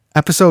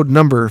Episode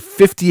number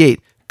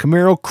 58.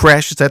 Camaro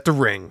crashes at the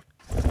ring.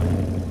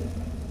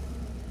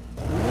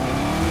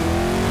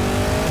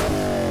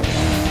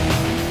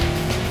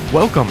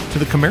 Welcome to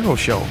the Camaro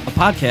Show, a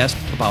podcast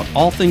about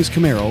all things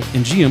Camaro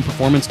and GM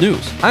performance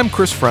news. I'm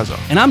Chris Frezza.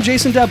 And I'm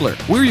Jason Debler.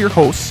 We're your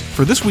hosts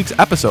for this week's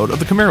episode of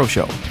the Camaro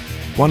Show.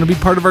 Want to be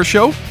part of our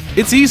show?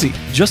 It's easy.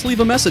 Just leave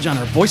a message on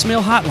our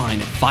voicemail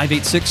hotline at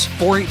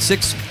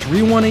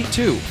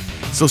 586-486-3182.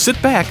 So sit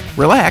back,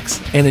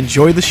 relax, and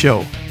enjoy the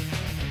show.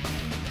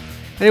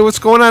 Hey, what's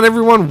going on,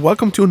 everyone?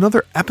 Welcome to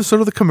another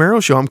episode of the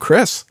Camaro Show. I'm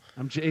Chris.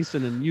 I'm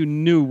Jason, and you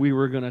knew we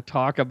were going to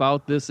talk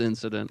about this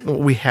incident.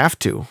 We have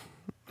to.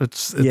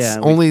 It's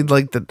only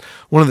like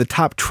one of the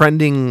top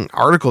trending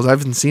articles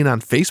I've been seeing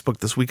on Facebook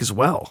this week as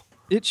well.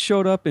 It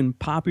showed up in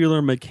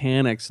Popular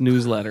Mechanics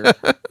newsletter.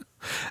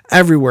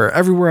 Everywhere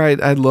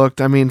I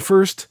looked. I mean,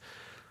 first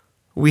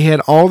we had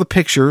all the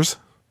pictures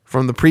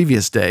from the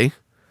previous day,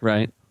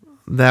 right,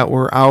 that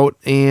were out,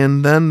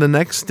 and then the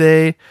next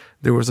day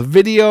there was a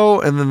video,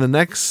 and then the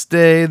next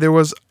day there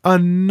was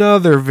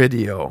another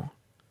video.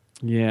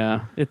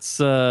 Yeah, it's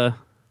so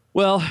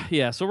we're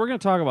going to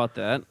talk about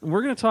that.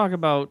 We're going to talk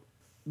about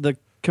the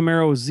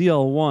Camaro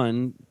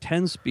ZL1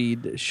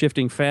 10-speed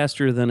shifting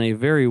faster than a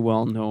very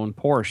well-known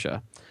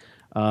Porsche.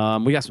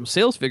 We got some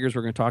sales figures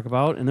we're going to talk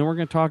about, and then we're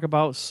going to talk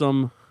about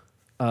some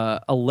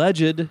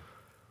alleged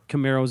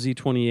Camaro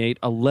Z28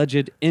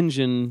 alleged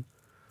engine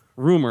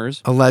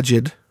rumors.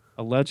 Alleged.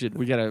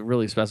 We got to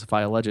really specify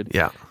alleged.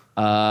 Yeah.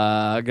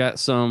 Got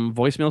some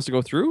voicemails to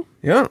go through.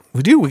 Yeah,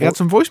 we do. We got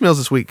some voicemails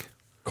this week.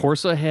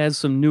 Corsa has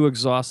some new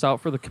exhausts out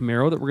for the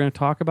Camaro that we're going to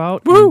talk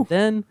about. Woo! And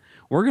then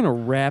we're going to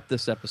wrap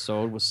this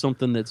episode with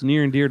something that's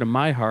near and dear to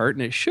my heart,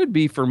 and it should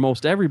be for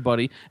most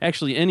everybody,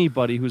 actually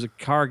anybody who's a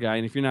car guy.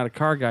 And if you're not a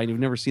car guy and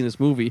you've never seen this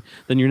movie,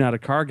 then you're not a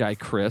car guy,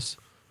 Chris.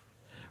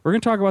 We're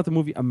going to talk about the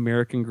movie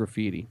American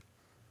Graffiti.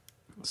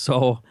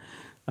 So,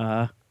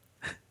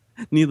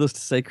 needless to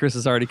say, Chris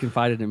has already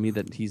confided in me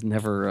that he's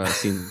never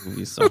seen the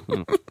movie.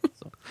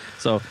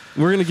 So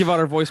we're going to give out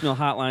our voicemail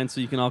hotline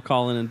so you can all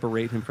call in and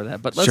berate him for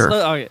that. But let's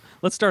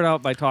start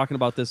out by talking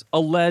about this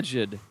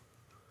alleged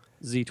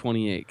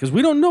Z28, because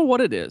we don't know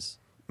what it is.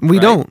 We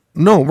don't.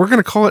 No, we're going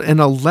to call it an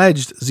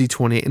alleged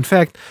Z28. In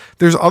fact,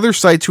 there's other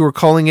sites who are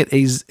calling it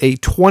a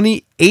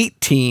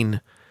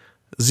 2018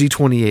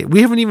 Z28.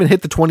 We haven't even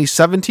hit the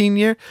 2017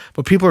 year,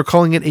 but people are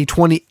calling it a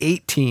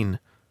 2018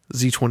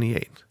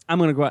 Z28. I'm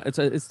going to go out.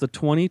 It's the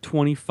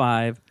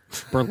 2025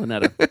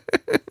 Berlinetta.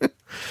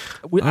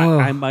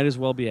 I might as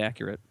well be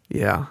accurate.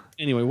 Yeah.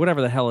 Anyway, whatever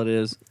the hell it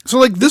is. So,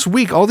 like, this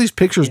week, all these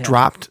pictures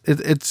dropped.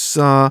 It's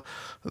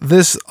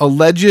this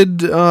alleged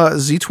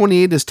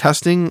Z28 is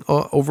testing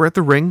over at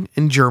the ring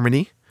in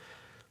Germany,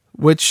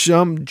 which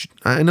I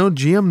know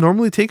GM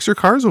normally takes their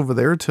cars over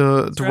there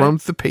to run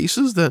the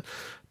paces, to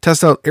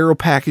test out aero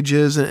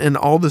packages and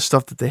all this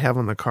stuff that they have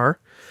on the car,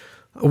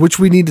 which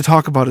we need to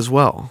talk about as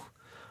well.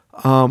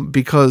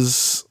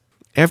 Because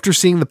after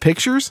seeing the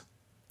pictures,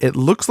 it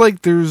looks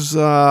like there's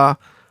that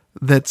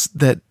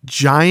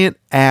giant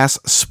ass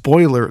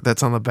spoiler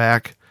that's on the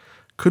back.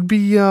 Could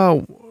be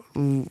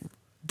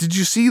did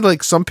you see,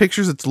 like, some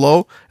pictures it's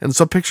low and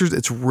some pictures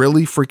it's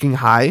really freaking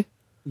high?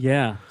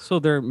 Yeah. So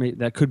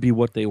that could be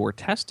what they were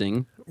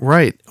testing.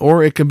 Right.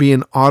 Or it could be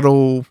one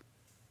of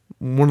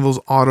those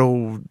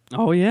auto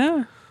Oh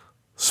yeah.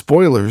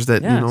 spoilers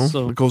that,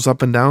 it goes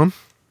up and down.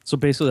 So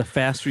basically, the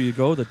faster you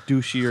go, the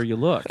douchier you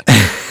look.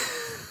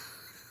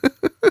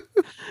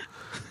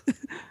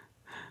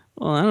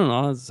 Well, I don't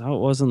know. That's how it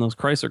was in those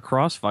Chrysler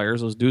Crossfires.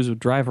 Those dudes would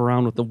drive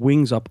around with the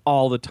wings up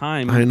all the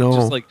time. I know.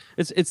 Just like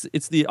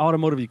it's the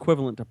automotive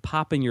equivalent to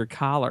popping your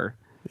collar.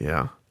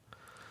 Yeah.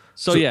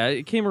 So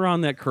it came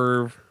around that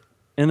curve,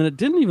 and then it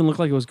didn't even look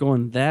like it was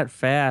going that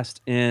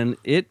fast, and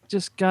it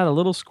just got a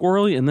little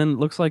squirrely, and then it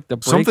looks like the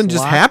brakes something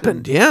just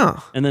happened.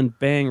 And then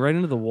bang right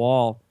into the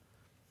wall.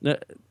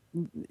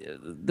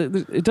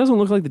 It doesn't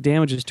look like the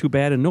damage is too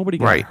bad, and nobody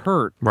got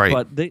hurt. Right.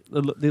 But they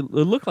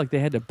look like they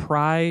had to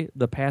pry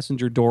the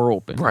passenger door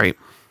open. Right.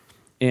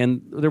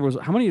 And there was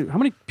how many?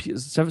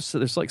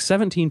 There's like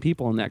 17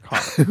 people in that car.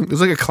 It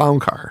was like a clown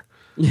car.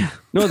 Yeah.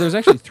 No, there's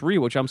actually 3,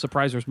 which I'm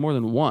surprised there's more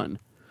than 1.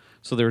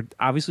 So they're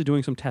obviously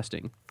doing some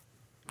testing.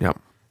 Yep.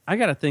 I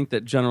got to think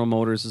that General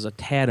Motors is a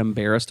tad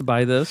embarrassed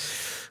by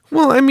this.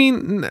 Well, I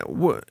mean,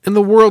 in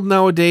the world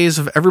nowadays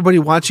of everybody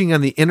watching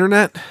on the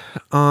internet,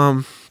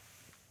 all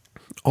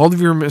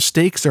of your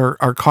mistakes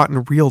are caught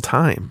in real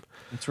time.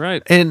 That's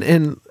right.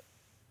 And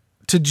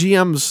to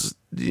GM's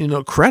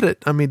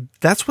credit, I mean,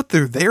 that's what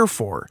they're there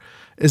for,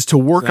 is to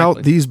work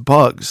out these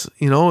bugs.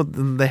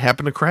 They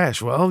happen to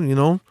crash.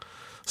 Well,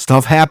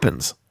 stuff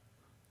happens.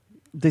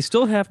 They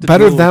still have to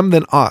better them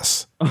than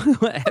us.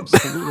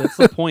 Absolutely, that's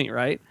the point,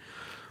 right?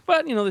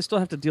 But they still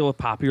have to deal with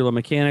Popular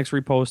Mechanics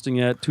reposting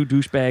it, 2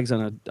 douchebags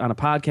on a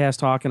podcast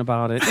talking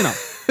about it.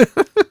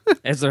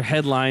 As their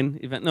headline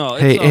event. No,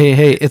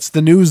 hey! It's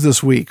the news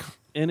this week,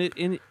 and it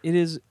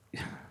is.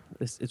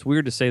 It's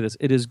weird to say this.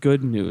 It is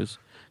good news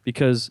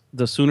because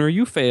the sooner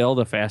you fail,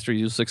 the faster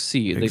you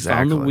succeed. Exactly. They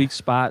found the weak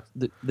spot.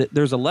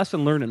 There's a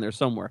lesson learned in there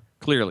somewhere,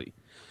 clearly.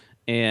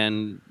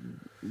 and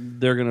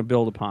they're going to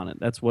build upon it.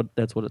 That's what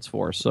it's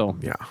for. So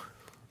Yeah,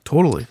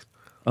 totally.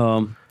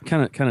 kind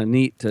of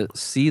neat to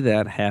see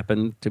that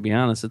happen. To be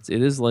honest, it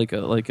is like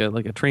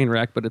a train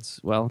wreck, but it's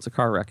a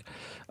car wreck.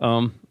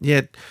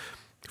 Yeah,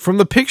 from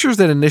the pictures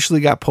that initially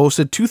got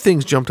posted, two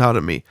things jumped out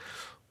at me.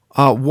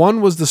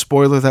 One was the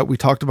spoiler that we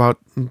talked about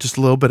just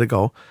a little bit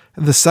ago,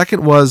 and the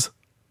second was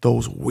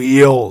those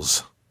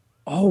wheels.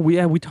 Oh,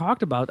 we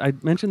talked about. I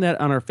mentioned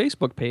that on our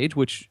Facebook page,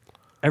 which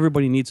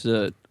everybody needs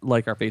to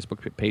like our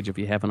Facebook page if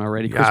you haven't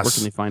already. Chris, Yes. where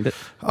can they find it?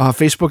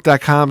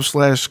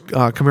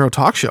 Facebook.com/Camaro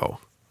Talk Show.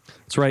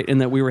 That's right, and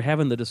that we were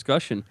having the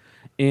discussion,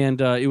 and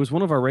it was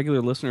one of our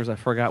regular listeners. I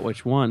forgot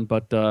which one,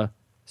 but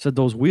said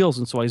those wheels,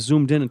 and so I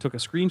zoomed in and took a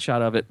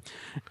screenshot of it,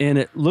 and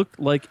it looked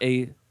like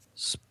a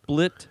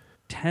split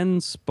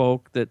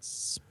 10-spoke that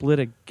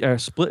split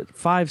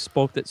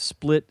 5-spoke that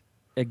split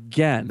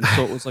again.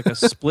 So it was like a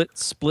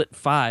split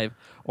 5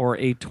 or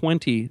a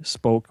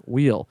 20-spoke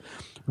wheel.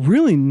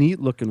 Really neat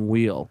looking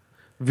wheel.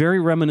 Very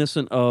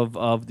reminiscent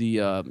of the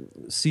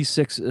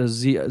C6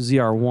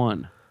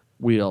 ZR1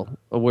 wheel,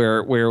 where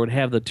it would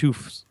have the two,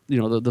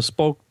 the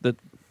spoke, the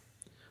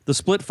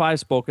split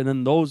 5-spoke, and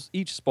then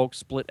each spoke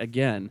split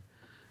again.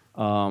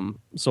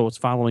 So it's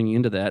following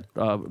into that.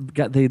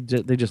 They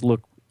just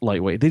look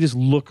lightweight. They just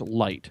look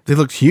light. They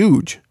looked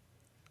huge.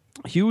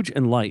 Huge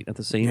and light at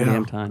the same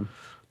damn time.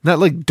 Not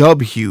like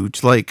Dub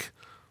huge, like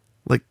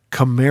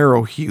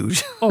Camaro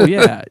huge. Oh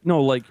yeah,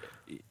 no, like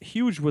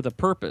huge with a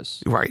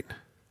purpose. Right.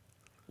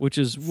 Which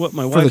is what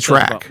my For wife the says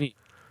track. about me.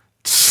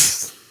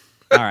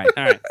 All right.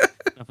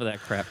 Enough of that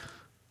crap.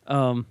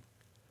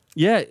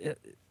 Yeah,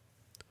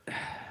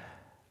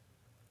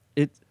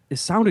 it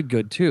sounded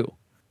good too.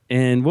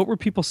 And what were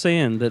people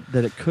saying that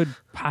it could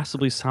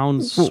possibly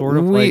sound sort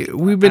of like?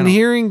 We've been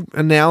hearing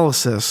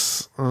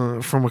analysis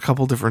from a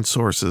couple different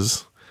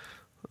sources.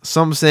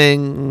 Some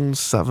saying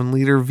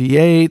 7-liter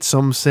V8.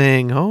 Some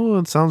saying,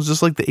 it sounds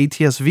just like the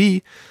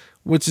ATS-V,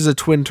 which is a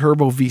twin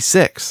turbo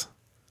V6.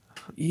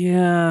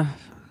 Yeah,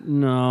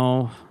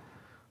 no,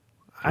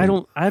 I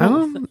don't.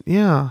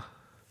 Yeah,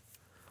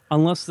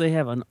 unless they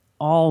have an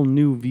all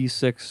new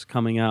V6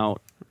 coming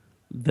out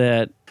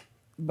that.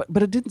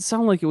 But it didn't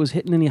sound like it was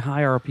hitting any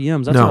high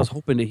RPMs. That's what I was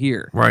hoping to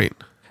hear. Right.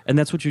 And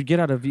that's what you'd get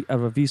out of a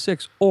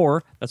V6.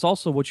 Or that's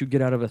also what you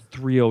get out of a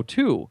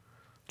 302.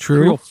 True.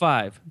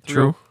 305.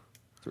 True.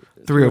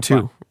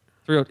 302.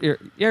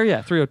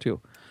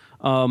 302.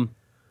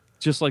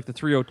 Just like the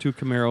 302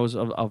 Camaros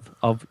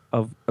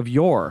of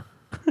yore.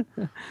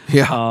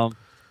 Yeah.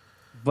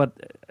 But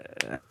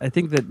I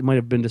think that might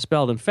have been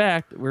dispelled. In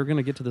fact, we're going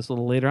to get to this a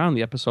little later on in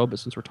the episode, but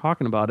since we're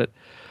talking about it,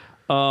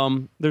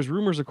 there's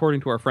rumors,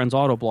 according to our friend's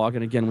Autoblog,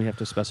 and again, we have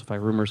to specify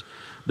rumors,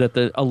 that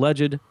the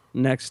alleged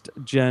next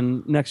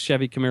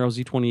Chevy Camaro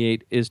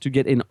Z28 is to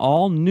get an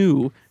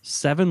all-new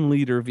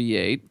 7-liter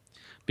V8,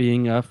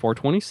 being a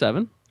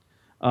 427.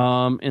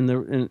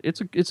 And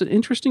it's an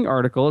interesting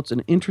article. It's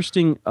an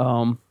interesting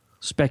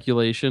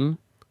speculation,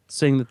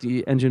 saying that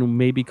the engine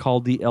may be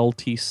called the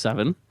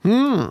LT7.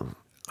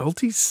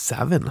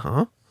 LT7,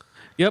 huh?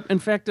 Yep. In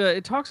fact,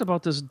 it talks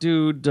about this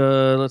dude.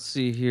 Let's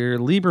see here,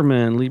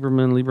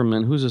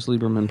 Lieberman. Who's this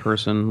Lieberman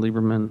person?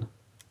 Lieberman.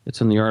 It's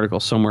in the article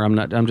somewhere.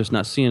 I'm just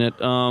not seeing it.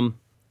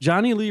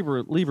 Johnny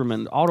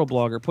Lieberman,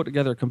 Autoblogger, put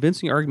together a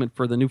convincing argument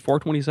for the new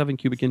 427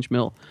 cubic inch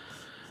mill.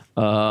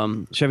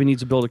 Chevy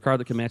needs to build a car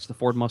that can match the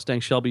Ford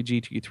Mustang Shelby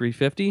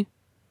GT350,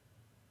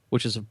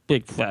 which is a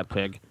big fat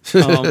pig.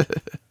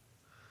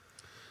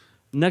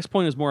 Next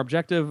point is more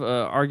objective,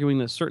 arguing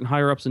that certain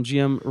higher-ups in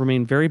GM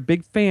remain very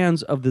big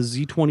fans of the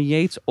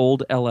Z28's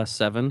old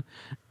LS7,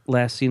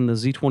 last seen the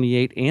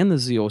Z28 and the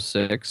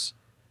Z06.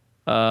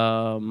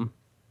 So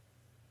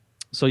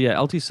yeah,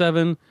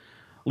 LT7.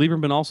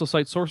 Lieberman also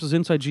cites sources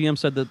inside GM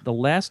said that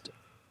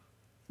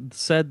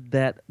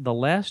the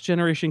last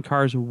generation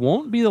cars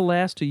won't be the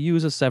last to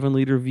use a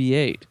 7-liter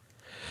V8.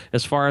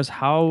 As far as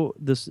how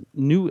this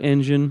new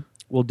engine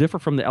will differ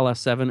from the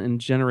LS7 and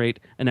generate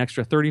an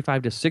extra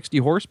 35 to 60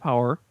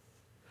 horsepower.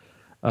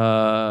 He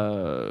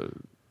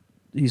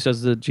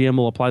says the GM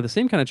will apply the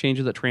same kind of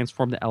changes that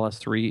transformed the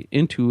LS3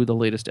 into the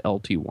latest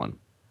LT1.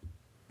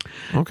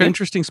 Okay.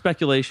 Interesting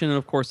speculation, and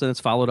of course, then it's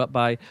followed up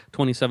by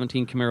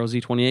 2017 Camaro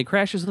Z28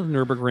 crashes at the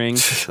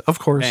Nürburgring. Of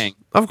course. Bang.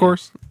 Of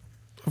course.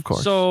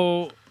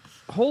 So,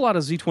 a whole lot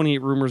of Z28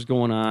 rumors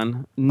going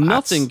on.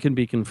 Nothing can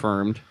be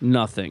confirmed.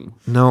 Nothing.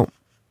 No.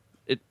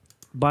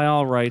 By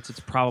all rights, it's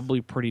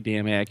probably pretty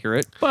damn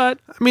accurate, but...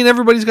 I mean,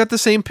 everybody's got the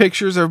same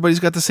pictures, everybody's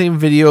got the same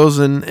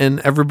videos, and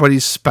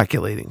everybody's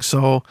speculating.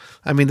 So,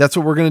 I mean, that's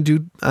what we're going to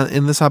do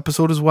in this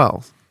episode as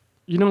well.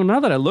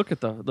 Now that I look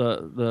at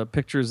the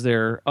pictures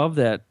there of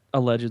that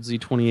alleged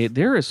Z28,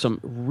 there is some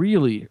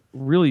really,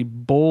 really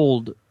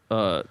bold,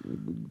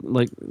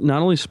 like,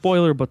 not only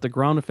spoiler, but the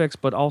ground effects,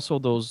 but also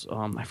those,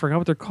 I forgot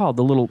what they're called,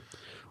 the little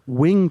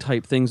wing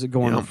type things that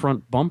go on the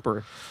front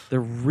bumper.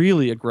 They're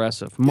really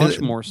aggressive, much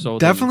more so.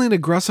 Definitely an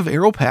aggressive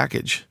aero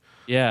package.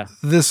 Yeah.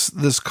 This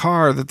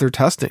car that they're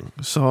testing.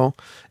 So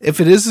if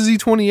it is a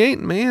Z28,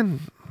 man.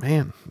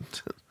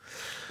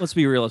 let's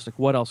be realistic.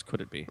 What else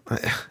could it be?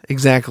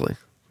 Exactly.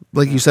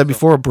 Like you said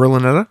before, a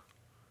Berlinetta.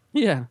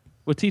 Yeah,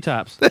 with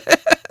T-tops.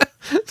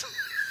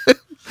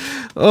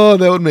 Oh,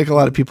 that would make a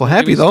lot of people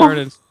happy,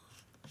 though.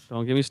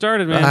 Don't get me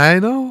started, man. I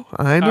know.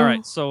 All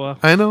right, so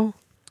I know.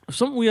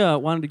 something we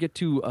wanted to get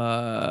to.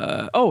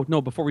 Oh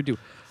no, before we do.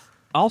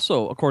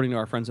 Also, according to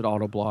our friends at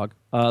Autoblog,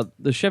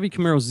 the Chevy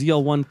Camaro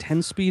ZL1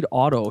 10-speed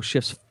auto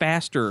shifts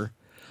faster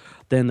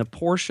than the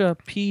Porsche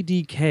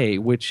PDK,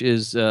 which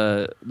is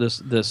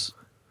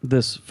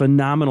this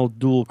phenomenal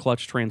dual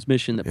clutch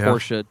transmission that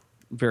Porsche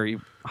very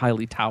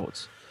highly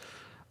touts.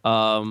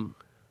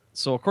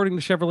 So according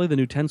to Chevrolet, the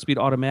new 10-speed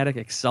automatic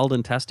excelled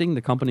in testing.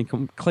 The company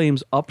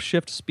claims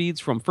upshift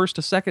speeds from first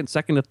to second,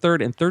 second to third,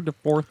 and third to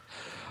fourth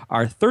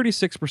are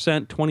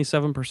 36%,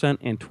 27%,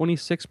 and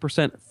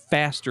 26%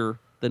 faster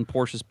than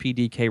Porsche's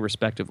PDK,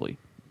 respectively.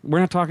 We're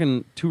not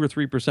talking 2 or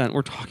 3%.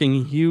 We're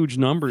talking huge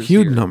numbers.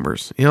 Huge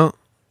numbers. Yeah.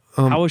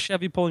 How is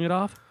Chevy pulling it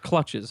off?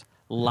 Clutches.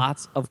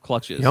 Lots of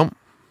clutches. Yep.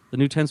 The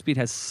new 10-speed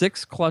has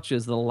 6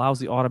 clutches that allows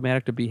the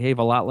automatic to behave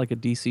a lot like a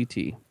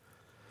DCT.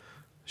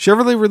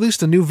 Chevrolet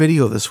released a new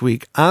video this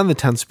week on the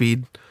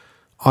 10-speed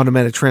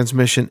automatic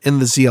transmission in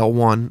the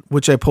ZL1,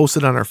 which I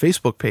posted on our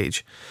Facebook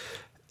page.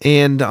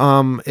 And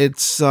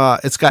it's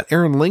got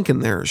Aaron Lincoln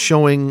there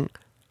showing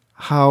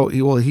how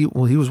he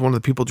was one of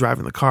the people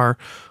driving the car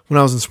when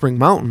I was in Spring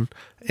Mountain,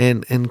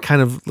 and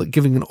kind of like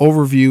giving an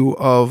overview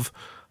of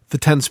the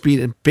 10-speed.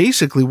 And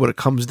basically what it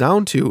comes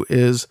down to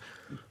is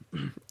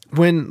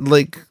when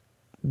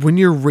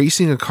you're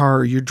racing a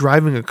car, you're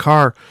driving a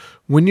car,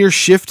 when you're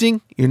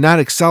shifting, you're not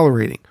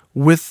accelerating.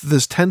 With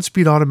this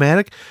 10-speed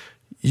automatic,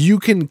 you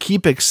can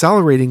keep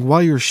accelerating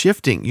while you're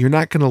shifting. You're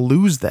not going to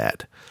lose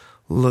that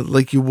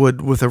like you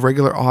would with a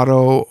regular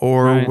auto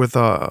or with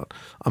a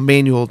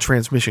manual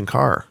transmission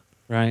car.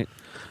 Right.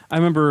 I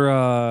remember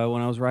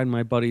when I was riding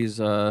my buddy's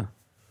GSXR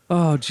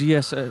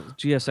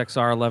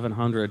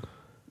 1100,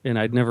 and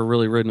I'd never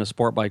really ridden a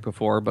sport bike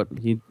before, but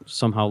he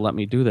somehow let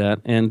me do that.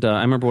 And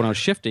I remember when I was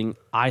shifting,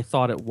 I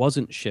thought it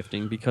wasn't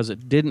shifting because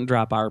it didn't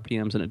drop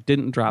RPMs and it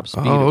didn't drop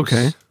speed. Oh,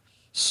 okay.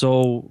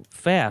 So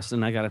fast,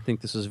 and I got to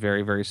think this is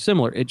very, very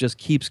similar. It just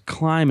keeps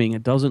climbing.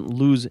 It doesn't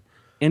lose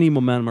any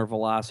momentum or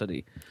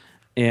velocity.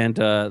 And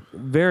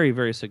very,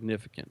 very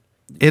significant.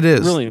 It is.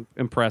 Really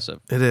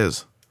impressive. It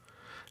is.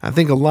 I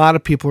think a lot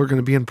of people are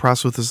going to be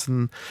impressed with this.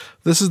 And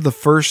this is the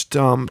first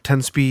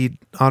 10-speed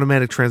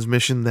automatic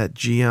transmission that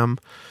GM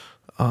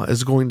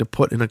is going to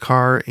put in a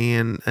car.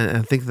 And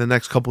I think the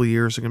next couple of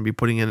years are going to be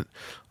putting in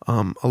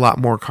a lot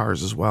more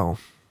cars as well.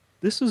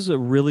 This is a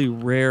really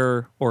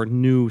rare or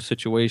new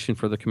situation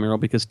for the Camaro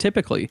because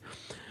typically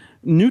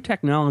new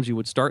technology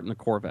would start in the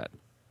Corvette.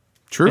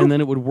 True. And then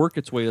it would work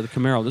its way to the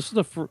Camaro. This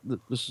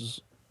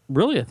is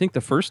really, I think,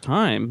 the first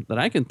time that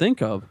I can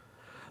think of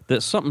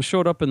that something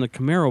showed up in the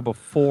Camaro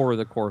before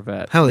the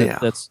Corvette. Hell yeah.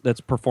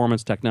 That's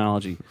performance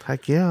technology.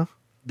 Heck yeah.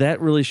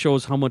 That really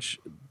shows how much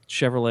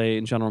Chevrolet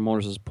and General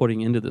Motors is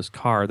putting into this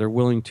car. They're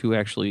willing to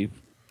actually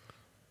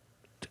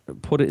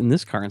put it in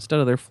this car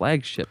instead of their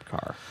flagship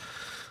car.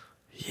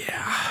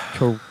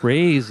 Yeah.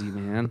 Crazy,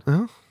 man.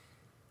 Well,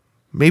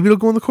 maybe it'll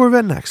go in the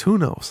Corvette next. Who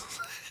knows?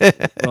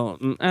 Well,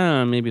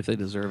 maybe if they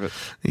deserve it.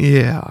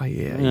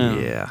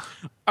 Yeah.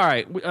 All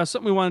right.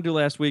 Something we wanted to do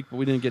last week, but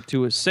we didn't get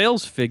to is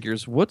sales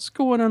figures. What's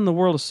going on in the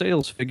world of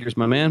sales figures,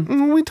 my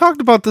man? We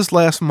talked about this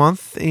last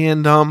month,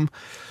 and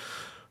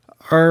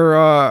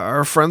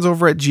our friends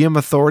over at GM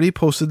Authority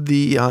posted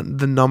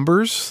the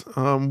numbers.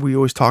 We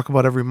always talk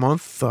about every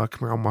month,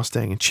 Camaro,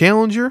 Mustang, and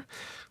Challenger.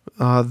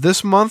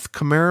 This month,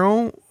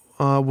 Camaro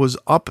was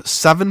up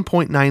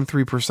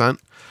 7.93%.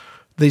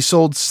 They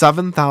sold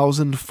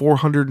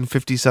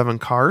 7,457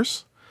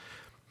 cars.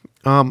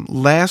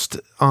 Last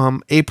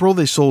April,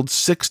 they sold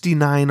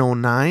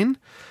 6,909.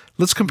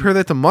 Let's compare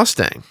that to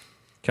Mustang.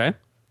 Okay.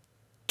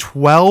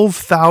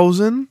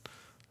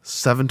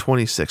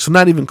 12,726. So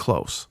not even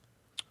close.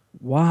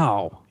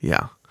 Wow.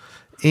 Yeah.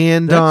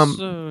 And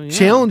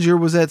Challenger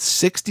was at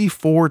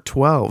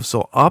 6,412.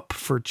 So up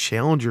for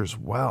Challenger as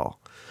well.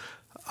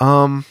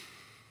 I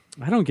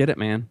don't get it,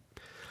 man.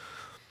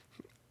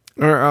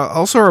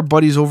 Also, our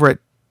buddies over at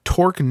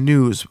Torque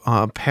News,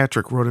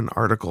 Patrick wrote an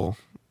article.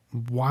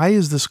 Why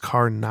is this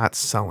car not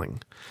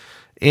selling?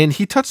 And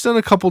he touched on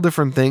a couple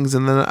different things,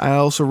 and then I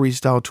also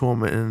reached out to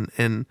him,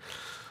 and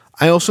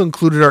I also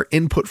included our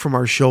input from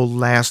our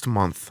last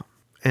month,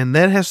 and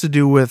that has to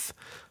do with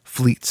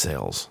fleet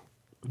sales.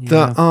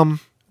 Yeah.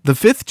 The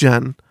 5th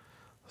gen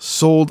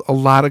sold a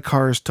lot of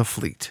cars to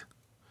fleet.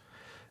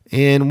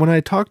 And when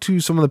I talked to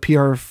some of the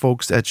PR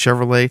folks at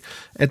Chevrolet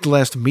at the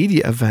last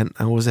media event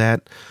I was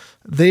at,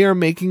 they are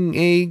making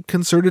a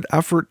concerted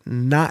effort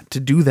not to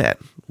do that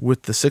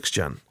with the 6th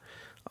gen.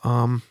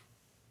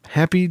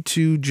 Happy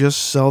to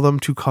just sell them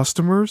to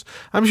customers.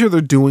 I'm sure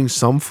they're doing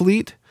some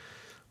fleet,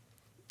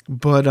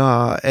 but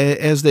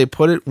as they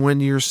put it, when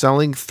you're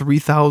selling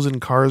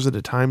 3,000 cars at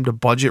a time to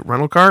budget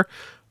rental car,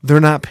 they're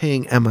not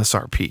paying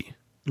MSRP.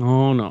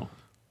 Oh, no.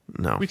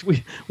 No.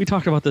 We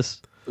talked about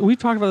this we've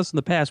talked about this in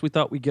the past. We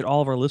thought we'd get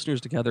all of our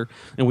listeners together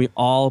and we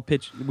all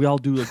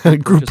do a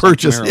group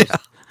purchase. Yeah.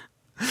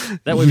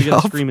 That way we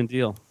get a screaming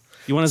deal.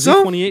 You want a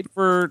Z28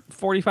 for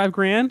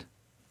 $45,000?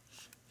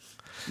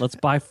 Let's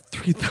buy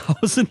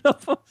 3,000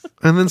 of them.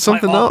 And then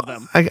something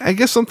else. I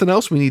guess something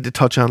else we need to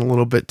touch on a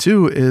little bit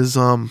too is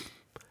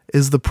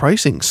the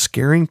pricing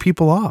scaring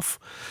people off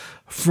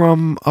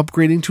from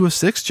upgrading to a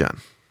 6th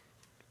gen.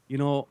 You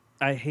know,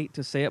 I hate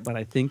to say it, but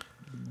I think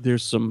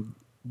there's some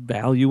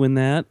value in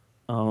that.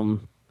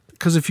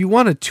 Because if you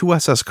want a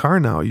 2SS car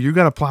now, you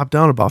got to plop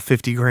down about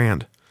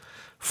 $50,000,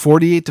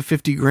 $48,000 to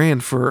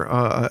 $50,000 for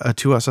a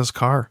 2SS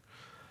car.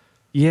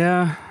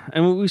 Yeah,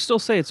 and we still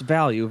say it's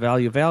value,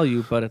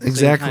 but at the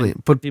exactly.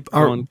 same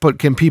time, but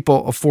can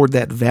people afford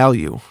that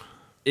value?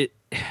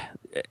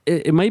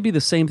 It might be the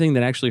same thing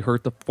that actually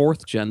hurt the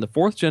 4th gen. The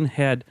 4th gen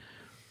had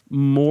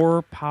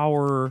more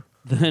power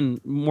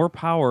than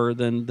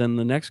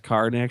the next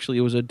car, and actually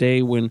it was a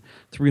day when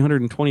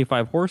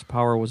 325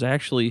 horsepower was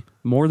actually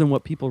more than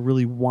what people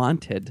really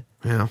wanted.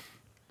 Yeah.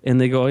 And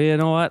they go, you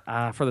know what?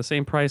 For the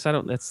same price, I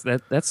don't.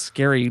 That's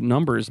scary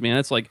numbers, man.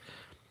 It's like,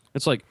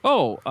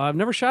 oh, I've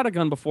never shot a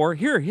gun before.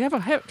 Here,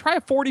 try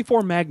a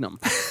 44 Magnum.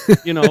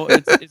 You know,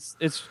 it's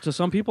to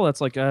some people that's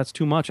like that's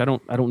too much. I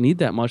don't need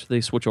that much.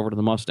 They switch over to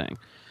the Mustang,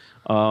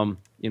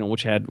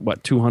 which had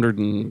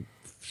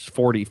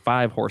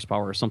 245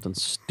 horsepower or something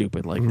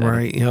stupid like that.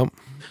 Right. Yep.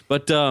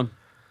 But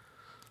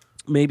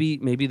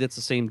maybe that's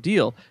the same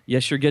deal.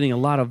 Yes, you're getting a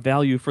lot of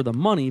value for the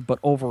money, but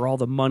overall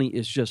the money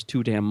is just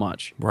too damn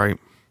much. Right.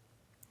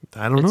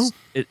 I don't know.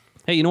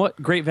 Hey, you know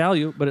what? Great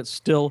value, but it's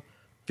still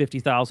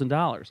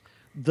 $50,000.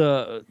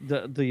 The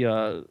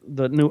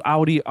new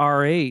Audi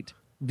R8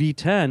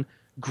 V10,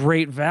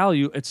 great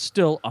value. It's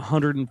still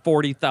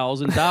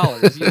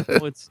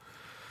 $140,000. It's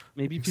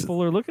maybe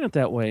people are looking at it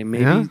that way.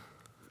 Maybe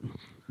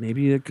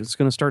it's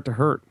going to start to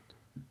hurt.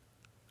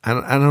 I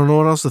don't know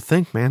what else to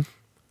think, man.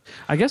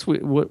 I guess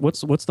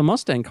what's the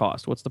Mustang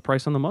cost? What's the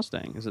price on the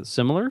Mustang? Is it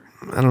similar?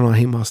 I don't know. I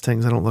hate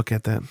Mustangs. I don't look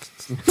at that.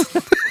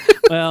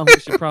 Well, we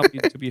should probably,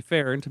 to be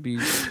fair and to be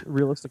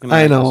realistic in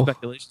our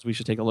speculations, we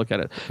should take a look at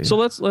it. Yeah. So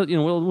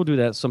we'll do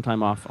that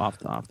sometime off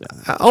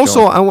the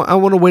Also, I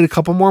want to wait a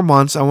couple more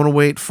months. I want to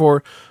wait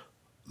for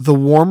the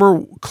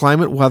warmer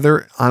climate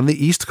weather on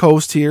the East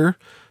Coast here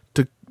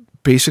to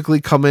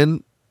basically come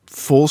in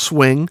full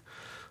swing.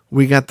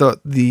 We got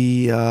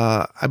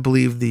the I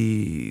believe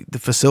the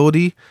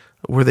facility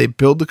where they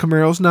build the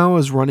Camaros now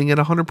is running at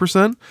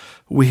 100%.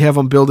 We have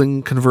them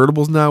building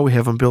convertibles now. We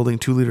have them building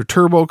 2-liter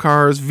turbo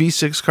cars,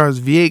 V6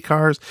 cars, V8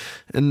 cars,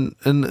 and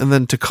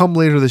then to come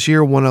later this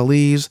year,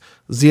 1LEs,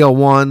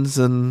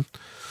 ZL1s, and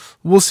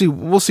we'll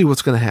see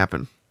what's going to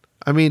happen.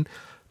 I mean,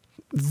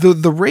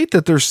 the rate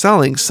that they're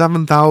selling,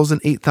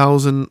 7,000,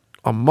 8,000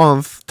 a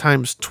month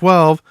times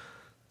 12,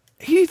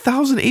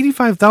 80,000,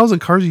 85,000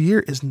 cars a year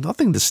is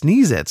nothing to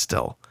sneeze at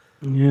still.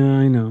 Yeah,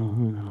 I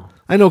know.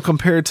 I know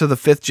compared to the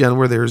 5th gen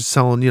where they're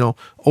selling,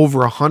 over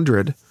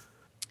 100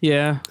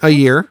 a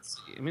year.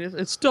 I mean,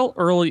 it's still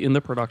early in the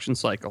production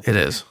cycle. It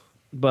is.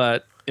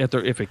 But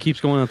if it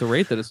keeps going at the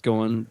rate that it's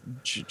going,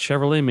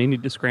 Chevrolet may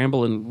need to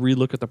scramble and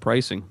relook at the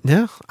pricing.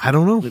 Yeah, I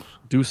don't know.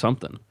 Do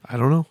something. I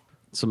don't know.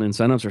 Some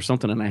incentives or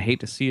something, and I hate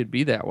to see it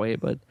be that way,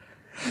 but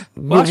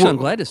I'm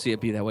glad to see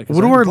it be that way.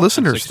 What do our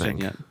listeners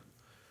think?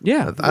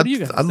 Yeah, what do you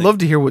guys think? I'd love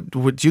to hear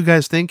what you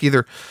guys think.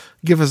 Either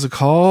give us a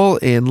call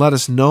and let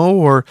us know,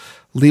 or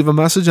leave a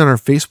message on our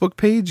Facebook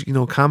page.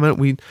 Comment.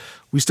 We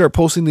start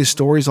posting these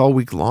stories all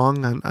week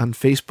long on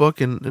Facebook,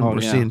 and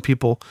we're seeing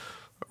people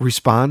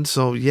respond.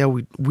 So yeah,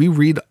 we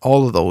read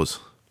all of those.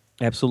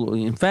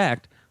 Absolutely. In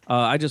fact,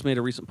 I just made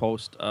a recent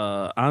post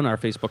on our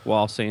Facebook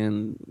wall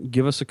saying,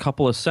 give us a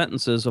couple of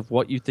sentences of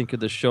what you think of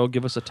the show.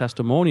 Give us a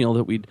testimonial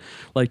that we'd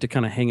like to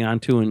kind of hang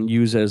on to and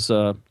use as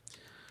a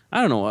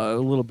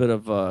little bit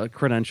of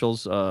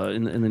credentials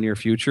in the near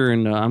future,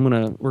 and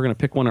we're gonna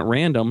pick one at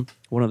random,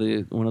 one of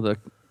the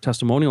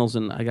testimonials,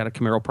 and I got a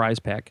Camaro prize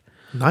pack.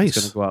 Nice.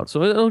 It's gonna go out,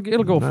 so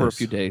it'll go for a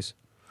few days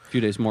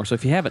more. So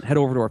if you haven't, head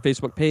over to our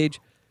Facebook page,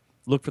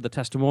 look for the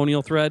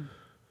testimonial thread.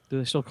 Do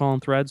they still call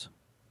them threads?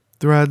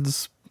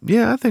 Threads,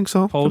 yeah, I think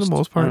so. Post, for the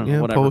most part,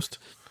 yeah. Whatever. Post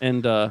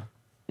and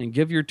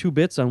give your 2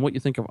 bits on what you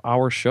think of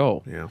our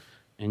show. Yeah,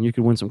 and you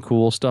can win some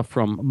cool stuff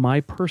from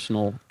my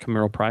personal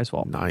Camaro prize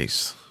vault.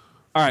 Nice.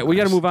 All right, we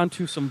got to move on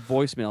to some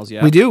voicemails,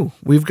 yeah? We do.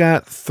 We've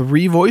got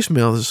 3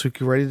 voicemails. So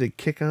you ready to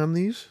kick on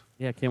these?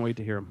 Yeah, can't wait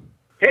to hear them.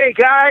 Hey,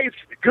 guys.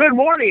 Good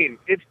morning.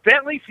 It's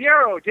Bentley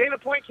Fierro, Dana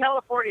Point,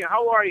 California.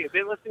 How are you?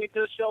 Been listening to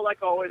the show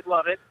like always.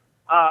 Love it.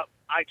 I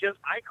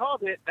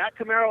called it. That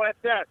Camaro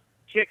SS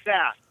kicks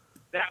ass.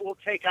 That will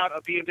take out a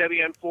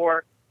BMW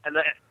M4, and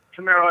the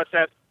Camaro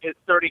SS is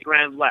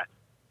 $30,000 less.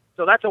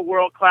 So that's a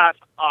world-class,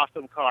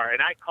 awesome car.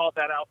 And I called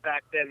that out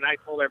back then, and I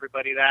told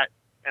everybody that.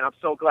 And I'm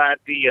so glad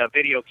the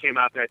video came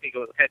out there. I think it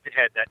was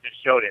head-to-head that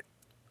just showed it.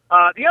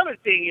 The other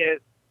thing is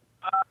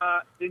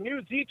the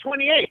new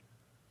Z28.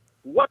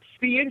 What's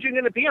the engine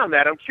going to be on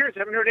that? I'm curious. I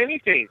haven't heard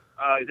anything.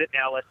 Is it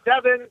an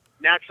LS7,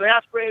 naturally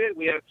aspirated?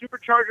 We have a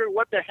supercharger.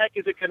 What the heck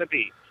is it going to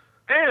be?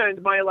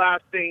 And my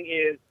last thing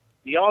is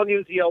The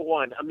all-new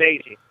ZL1,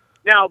 amazing.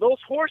 Now, those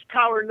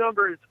horsepower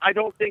numbers I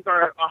don't think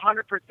are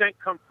 100%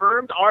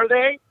 confirmed, are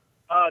they?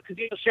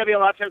 Because Chevy a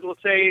lot of times will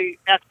say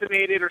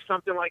estimated or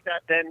something like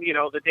that. Then,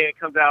 the day it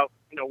comes out,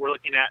 we're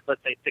looking at,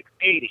 let's say,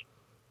 680.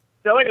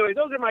 So anyway,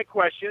 those are my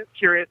questions.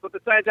 Curious. But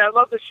besides that, I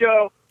love the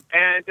show.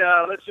 And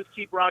let's just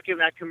keep rocking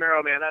that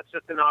Camaro, man. That's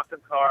just an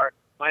awesome car.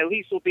 My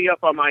lease will be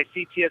up on my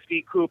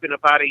CTSV coupe in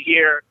about a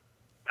year.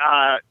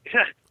 I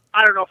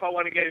don't know if I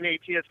want to get an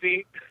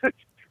ATSV.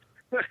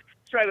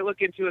 Try to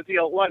look into a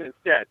ZL1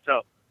 instead.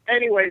 So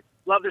anyways,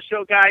 love the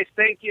show, guys.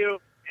 Thank you.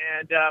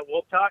 And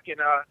we'll talk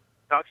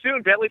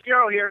soon. Bentley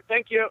Fiero here.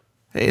 Thank you.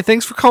 Hey,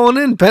 thanks for calling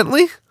in,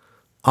 Bentley.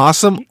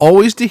 Awesome.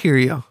 Always to hear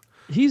you.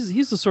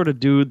 He's the sort of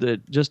dude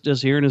that just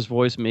hearing his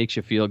voice makes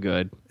you feel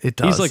good. It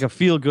does. He's like a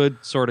feel good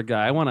sort of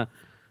guy. I want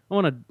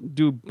to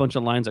do a bunch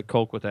of lines of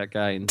coke with that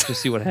guy and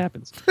just see what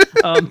happens.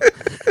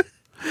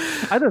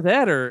 Either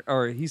that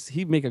or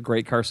he'd make a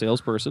great car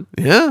salesperson.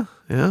 Yeah.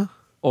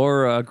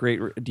 Or a great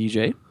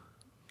DJ.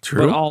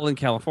 True. But all in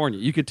California.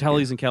 You could tell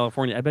he's in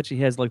California. I bet he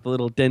has like the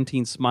little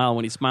dentine smile.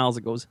 When he smiles,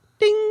 it goes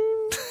ding.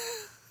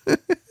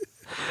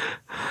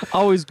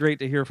 Always great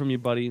to hear from you,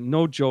 buddy.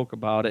 No joke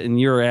about it, and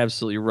you're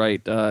absolutely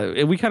right.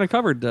 And we kind of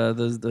covered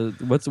the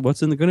what's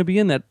going to be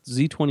in that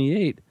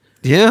Z28.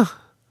 Yeah.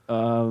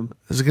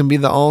 Is it going to be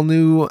the all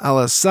new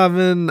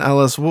LS7?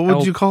 What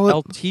would you call it?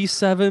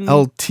 LT7.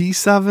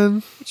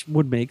 LT7, which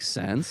would make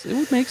sense. It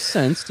would make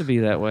sense to be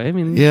that way. I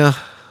mean, yeah.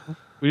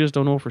 We just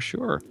don't know for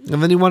sure.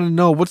 And then you want to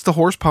know what's the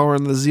horsepower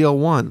in the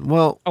ZL1?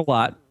 Well, a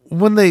lot.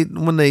 When they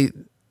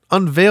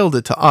unveiled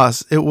it to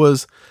us,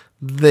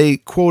 they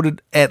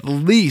quoted at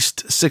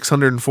least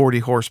 640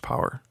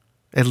 horsepower.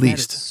 At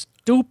least. That is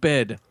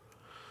stupid.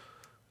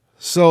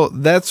 So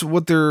that's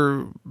what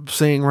they're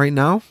saying right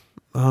now.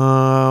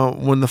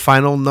 When the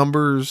final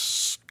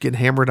numbers get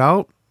hammered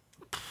out,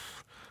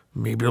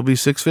 maybe it'll be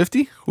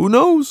 650. Who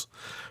knows?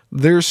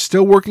 They're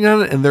still working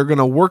on it, and they're going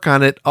to work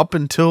on it up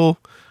until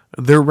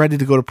they're ready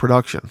to go to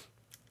production.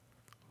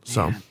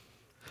 So,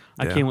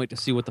 I can't wait to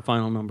see what the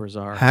final numbers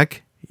are.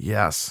 Heck,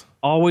 yes.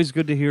 Always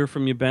good to hear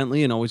from you,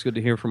 Bentley, and always good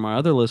to hear from our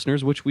other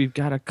listeners, which we've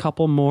got a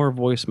couple more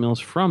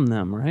voicemails from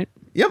them, right?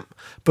 Yep.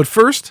 But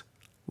first,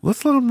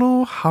 let's let them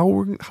know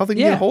how they can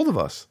get a hold of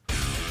us.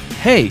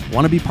 Hey,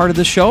 want to be part of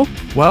this show?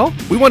 Well,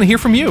 we want to hear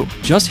from you.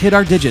 Just hit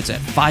our digits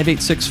at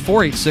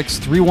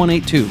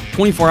 586-486-3182,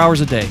 24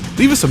 hours a day.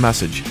 Leave us a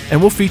message, and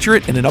we'll feature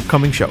it in an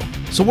upcoming show.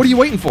 So what are you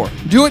waiting for?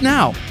 Do it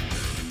now.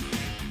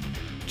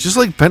 Just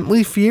like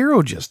Bentley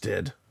Fiero just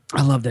did.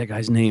 I love that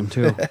guy's name,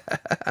 too.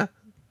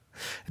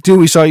 Dude,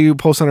 we saw you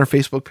post on our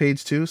Facebook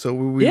page, too, so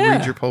we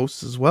read your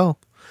posts as well.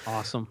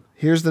 Awesome.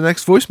 Here's the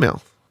next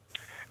voicemail.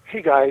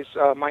 Hey, guys.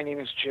 My name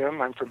is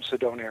Jim. I'm from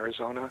Sedona,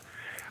 Arizona.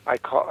 I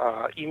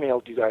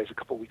emailed you guys a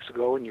couple weeks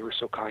ago, and you were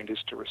so kind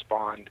as to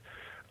respond.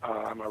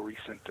 I'm a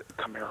recent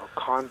Camaro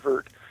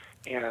convert,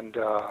 and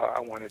I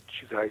wanted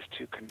you guys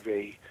to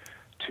convey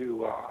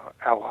to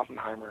Al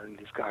Oppenheimer and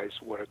these guys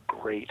what a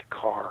great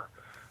car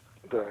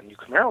the new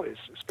Camaro is,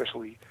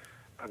 especially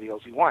the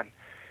LZ1.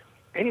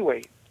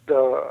 Anyway,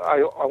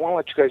 I want to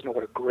let you guys know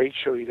what a great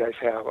show you guys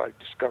have. I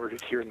discovered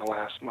it here in the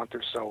last month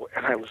or so,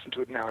 and I listen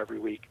to it now every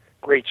week.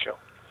 Great show.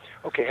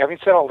 Okay, having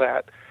said all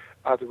that,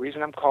 the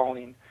reason I'm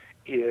calling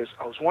is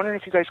I was wondering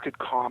if you guys could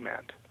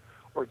comment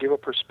or give a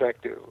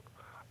perspective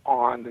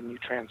on the new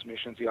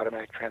transmissions, the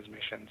automatic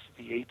transmissions,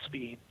 the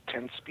 8-speed,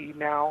 10-speed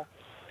now,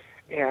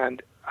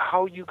 and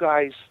how you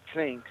guys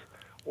think,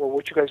 or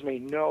what you guys may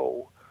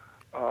know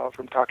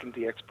from talking to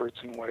the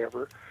experts and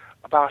whatever,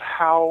 about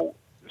how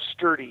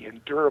sturdy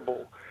and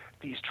durable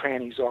these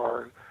trannies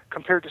are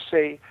compared to,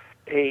 say,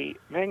 a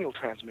manual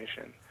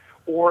transmission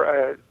or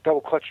a double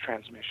clutch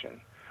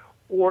transmission.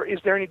 Or is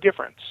there any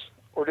difference?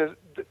 Or does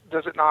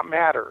it not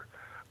matter?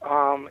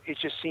 It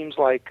just seems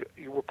like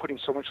we're putting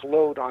so much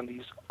load on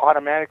these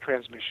automatic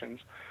transmissions,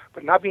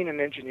 but not being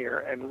an engineer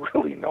and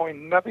really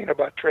knowing nothing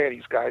about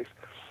trannies, guys,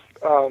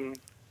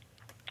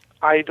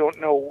 I don't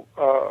know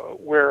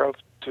where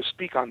to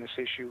speak on this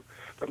issue,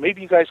 but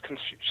maybe you guys can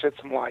shed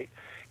some light.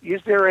 Is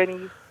there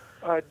any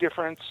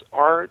difference?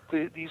 Are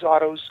these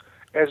autos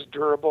as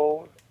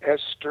durable,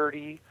 as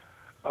sturdy,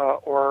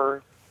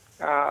 or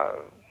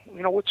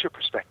what's your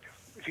perspective?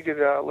 If you could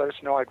let us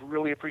know, I'd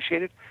really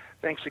appreciate it.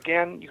 Thanks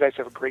again. You guys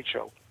have a great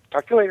show.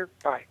 Talk to you later.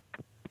 Bye.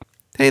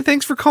 Hey,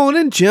 thanks for calling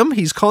in, Jim.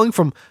 He's calling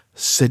from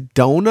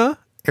Sedona,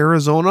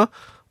 Arizona,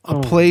 a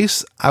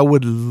place I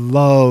would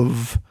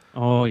love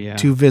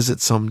to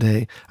visit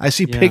someday. I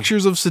see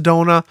pictures of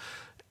Sedona,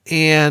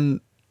 and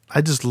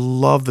I just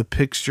love the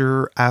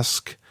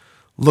picturesque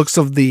looks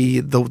of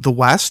the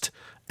West.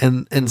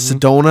 And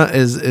Sedona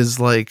is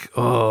like,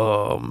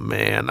 oh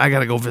man, I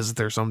gotta go visit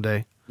there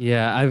someday.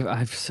 Yeah, I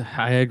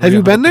agree. Have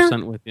you been there?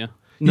 With you?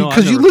 No,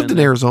 because you lived in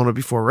Arizona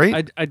before,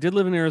 right? I did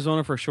live in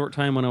Arizona for a short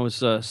time when I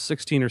was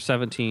 16 or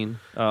 17.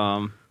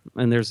 And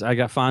I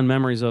got fond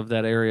memories of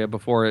that area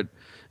before it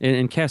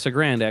in Casa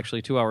Grande,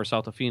 actually 2 hours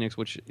south of Phoenix,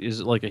 which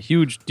is like a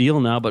huge deal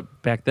now,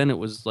 but back then it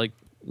was like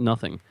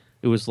nothing.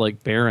 It was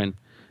like barren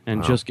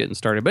and just getting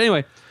started. But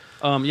anyway,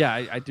 Yeah,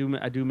 I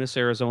do miss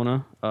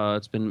Arizona.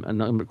 It's been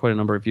quite a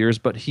number of years,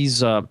 but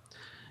he's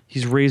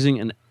raising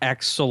an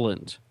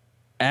excellent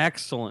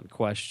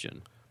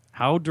question.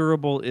 How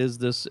durable is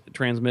this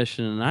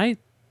transmission? And I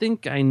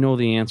think I know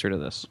the answer to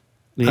this.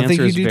 The I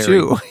think answer you is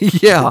do very. too.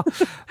 Yeah,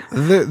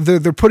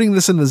 they're putting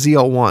this in the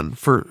ZL1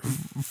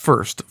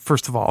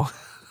 first of all.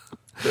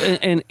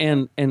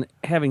 And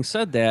having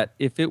said that,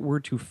 if it were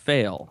to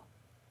fail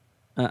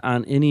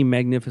on any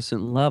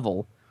magnificent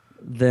level,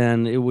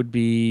 then it would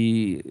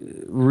be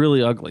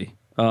really ugly.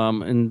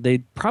 And they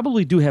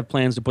probably do have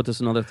plans to put this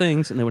in other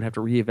things, and they would have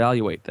to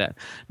reevaluate that.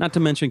 Not to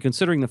mention,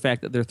 considering the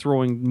fact that they're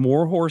throwing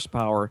more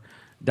horsepower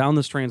down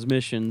this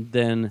transmission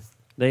than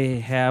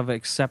they have,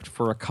 except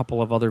for a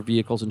couple of other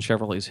vehicles in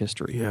Chevrolet's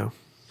history. Yeah.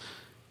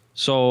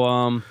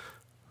 So,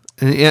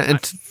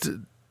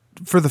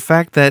 for the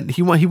fact that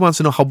he wants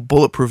to know how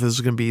bulletproof this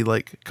is going to be,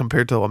 like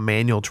compared to a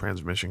manual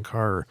transmission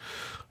car, or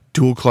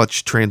dual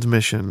clutch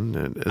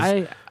transmission.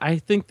 I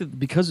think that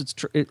because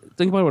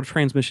think about what a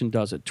transmission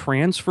does. It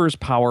transfers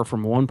power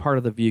from one part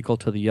of the vehicle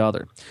to the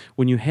other.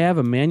 When you have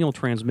a manual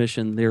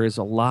transmission, there is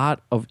a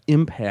lot of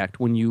impact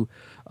when you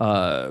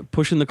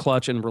push in the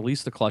clutch and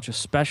release the clutch,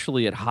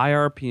 especially at high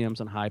RPMs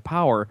and high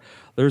power.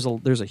 There's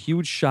a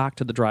huge shock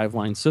to the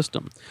driveline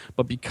system.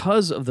 But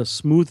because of the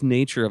smooth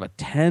nature of a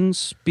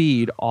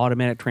 10-speed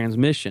automatic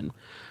transmission,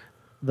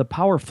 the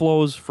power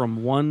flows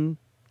from one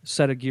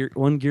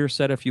gear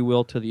set, if you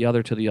will, to the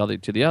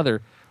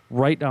other,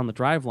 right down the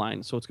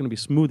driveline. So it's going to be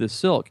smooth as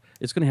silk.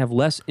 It's going to have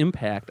less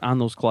impact on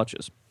those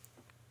clutches.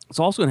 It's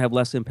also going to have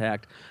less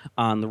impact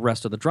on the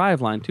rest of the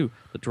driveline too,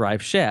 the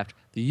drive shaft,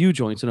 the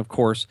U-joints, and of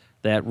course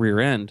that rear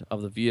end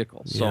of the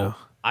vehicle. So Yeah.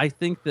 I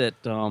think that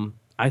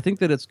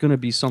it's going to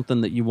be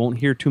something that you won't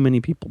hear too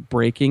many people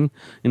breaking,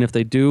 and if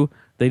they do,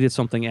 they did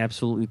something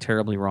absolutely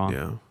terribly wrong.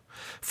 Yeah.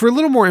 For a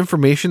little more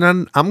information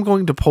I'm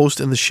going to post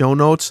in the show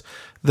notes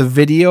the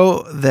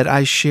video that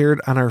I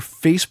shared on our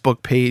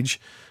Facebook page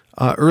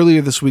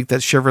earlier this week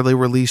that Chevrolet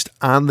released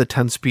on the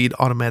 10-speed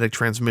automatic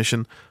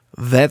transmission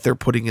that they're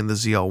putting in the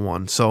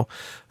ZL1. So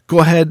go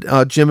ahead,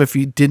 Jim, if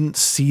you didn't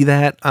see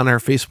that on our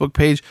Facebook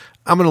page,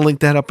 I'm going to link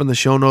that up in the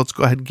show notes.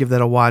 Go ahead and give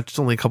that a watch. It's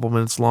only a couple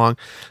minutes long.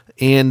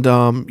 And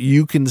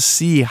you can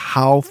see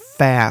how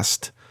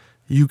fast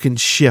you can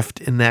shift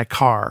in that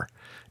car.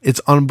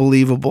 It's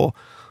unbelievable.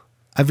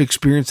 I've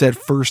experienced that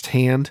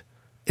firsthand.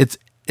 It's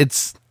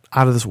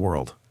out of this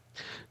world.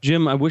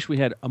 Jim, I wish we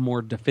had a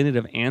more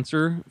definitive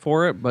answer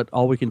for it, but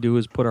all we can do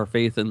is put our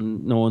faith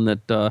in knowing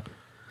that,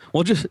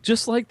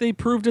 just like they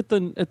proved at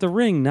the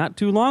ring not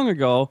too long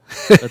ago,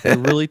 that they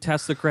really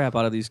test the crap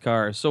out of these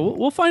cars. So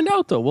we'll find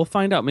out, though. We'll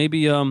find out. Maybe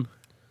you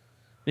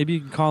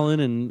can call in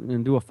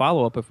and do a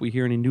follow up if we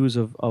hear any news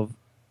of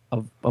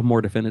a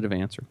more definitive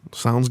answer.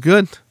 Sounds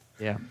good.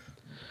 Yeah.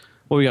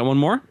 Well, we got one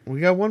more.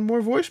 We got one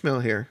more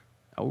voicemail here.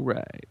 All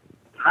right.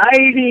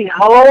 Heidi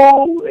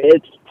ho,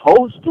 it's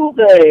Postal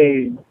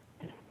Day.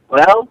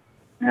 Well,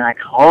 and I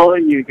call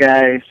you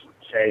guys,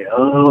 say,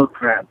 oh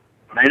crap.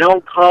 When I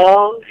don't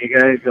call, you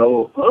guys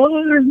go,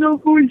 oh, there's no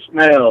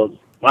voicemails.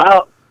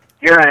 Well,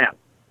 here I am,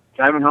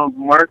 driving home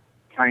from work,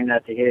 trying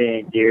not to hit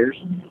any deers.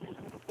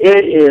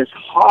 It is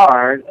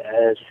hard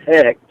as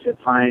heck to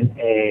find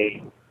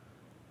a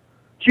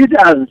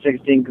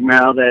 2016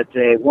 Camaro that's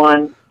a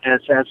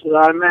 1SS with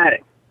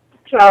automatic.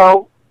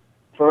 So,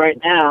 for right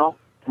now,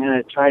 I'm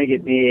going to try to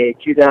get me a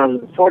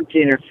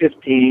 2014 or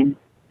 15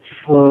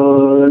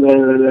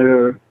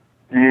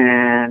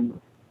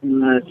 and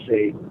let's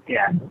see,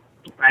 yeah,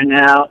 right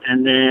now,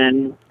 and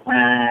then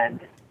when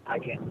I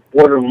can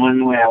order one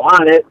the way I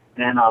want it,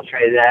 then I'll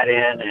trade that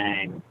in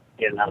and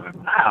get another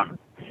pound.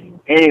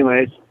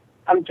 Anyways,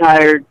 I'm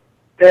tired,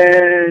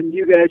 and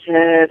you guys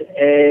had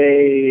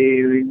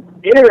a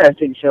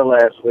interesting show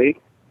last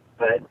week,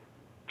 but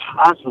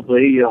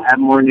possibly you'll have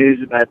more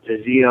news about the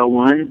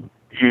ZL1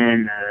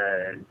 and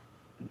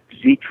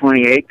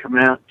Z28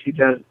 coming out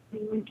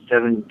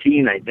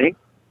 2017, I think.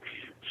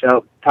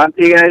 So, talk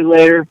to you guys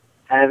later.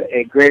 Have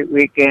a great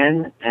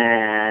weekend.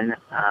 And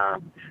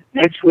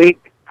next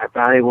week, I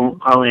probably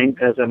won't call in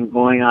because I'm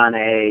going on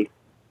a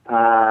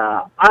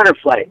honor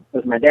flight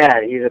with my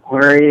dad. He's a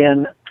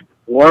Korean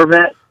war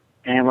vet,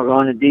 and we're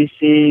going to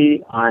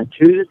D.C. on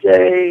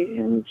Tuesday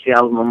and see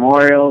all the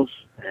memorials.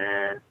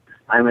 And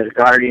I'm his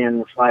guardian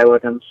to fly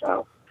with him.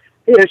 So,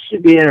 it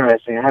should be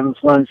interesting. I haven't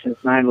flown since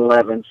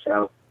 9/11,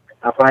 so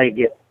I'll probably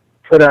get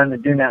put on the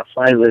do not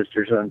fly list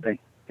or something.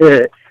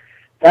 Talk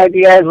to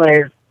you guys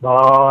later.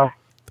 Bye.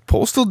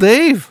 Postal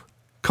Dave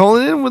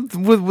calling in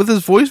with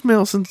his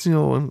voicemail since,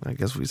 I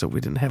guess we said we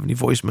didn't have any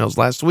voicemails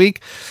last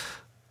week.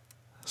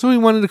 So he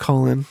wanted to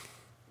call in.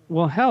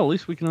 Well, hell, at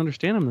least we can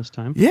understand him this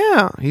time.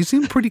 Yeah, he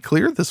seemed pretty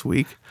clear this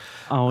week.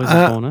 Always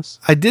a bonus.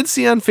 I did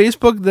see on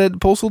Facebook that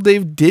Postal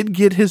Dave did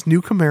get his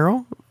new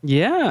Camaro.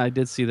 Yeah, I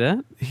did see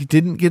that. He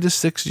didn't get his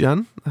 6th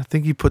gen. I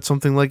think he put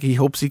something like he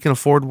hopes he can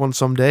afford one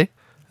someday.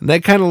 And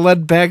that kind of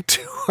led back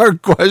to our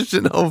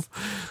question of,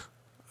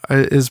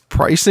 is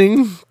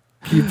pricing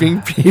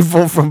keeping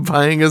people from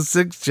buying a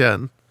 6th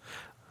gen?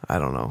 I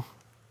don't know.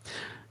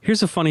 Here's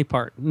the funny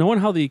part. Knowing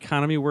how the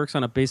economy works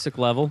on a basic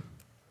level,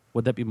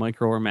 would that be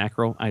micro or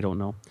macro? I don't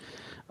know.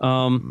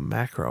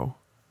 Macro.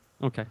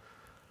 Okay.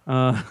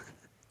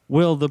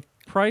 Will the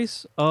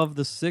price of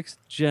the 6th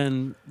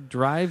gen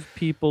drive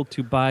people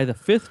to buy the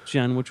 5th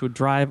gen, which would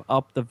drive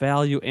up the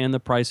value and the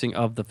pricing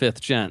of the 5th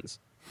gens?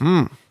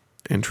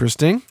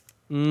 Interesting.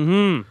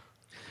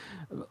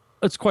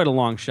 It's quite a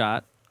long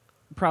shot.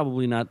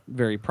 Probably not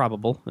very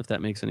probable, if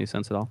that makes any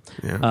sense at all.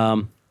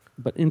 Yeah.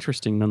 But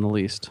interesting none the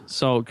least.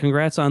 So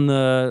congrats on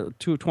the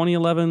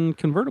 2011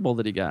 convertible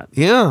that he got.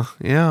 Yeah.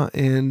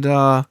 And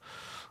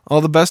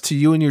all the best to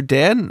you and your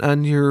dad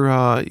on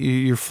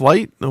your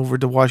flight over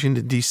to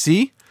Washington,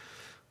 D.C.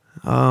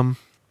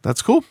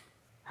 That's cool.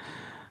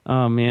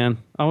 Oh, man.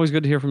 Always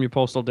good to hear from you,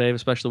 Postal Dave,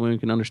 especially when we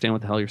can understand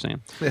what the hell you're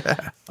saying.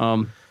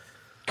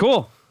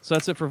 Cool. So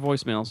that's it for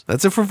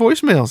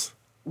voicemails.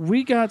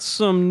 We got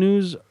some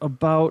news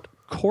about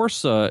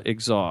Corsa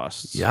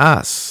exhausts.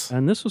 Yes.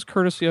 And this was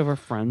courtesy of our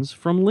friends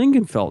from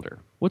Lingenfelder.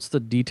 What's the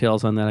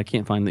details on that? I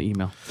can't find the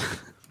email.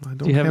 I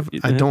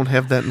don't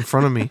have that in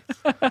front of me.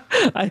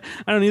 I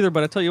don't either,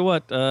 but I tell you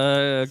what,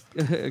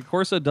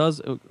 Corsa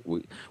does.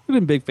 We've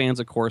been big fans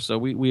of Corsa.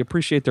 We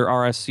appreciate their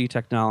RSC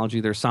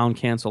technology, their sound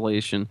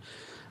cancellation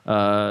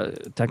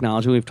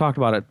technology. We've talked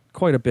about it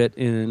quite a bit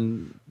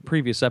in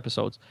previous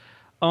episodes.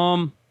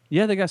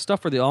 Yeah, they got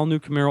stuff for the all-new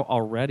Camaro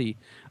already.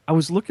 I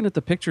was looking at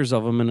the pictures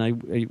of them,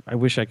 and I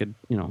wish I could,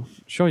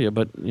 show you,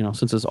 but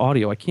since it's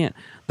audio, I can't.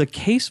 The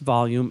case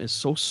volume is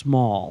so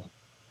small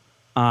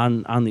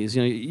on these.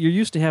 You're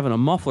used to having a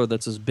muffler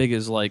that's as big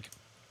as like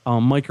a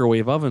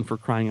microwave oven, for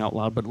crying out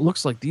loud, but it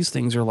looks like these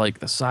things are like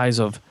the size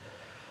of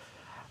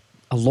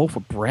a loaf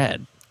of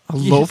bread. A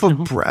loaf of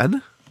bread?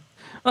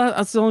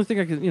 That's the only thing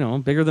I could,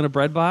 bigger than a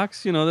bread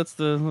box. That's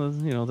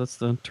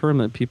the term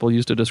that people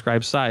use to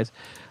describe size.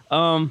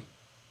 And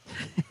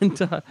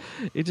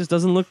it just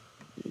doesn't look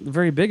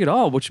very big at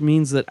all, which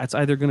means that it's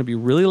either going to be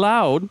really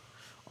loud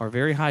or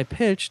very high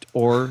pitched,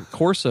 or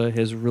Corsa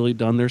has really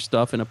done their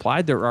stuff and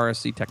applied their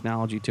RSC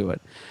technology to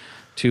it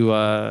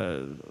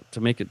to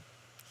make it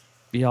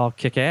be all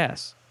kicky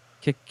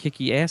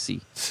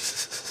assy.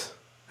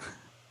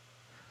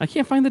 I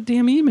can't find the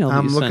damn email.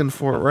 I'm looking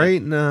for it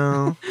right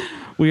now.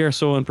 We are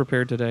so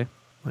unprepared today.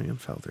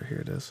 Lingenfelder, here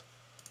it is.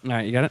 All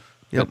right, you got it?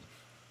 Yep. Good.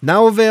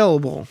 Now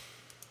available.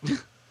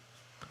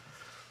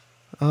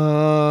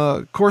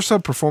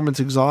 Corsa Performance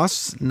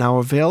Exhausts now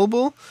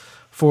available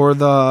for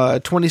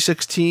the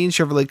 2016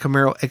 Chevrolet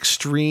Camaro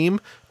Extreme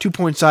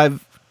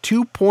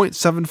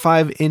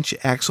 2.75 inch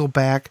axle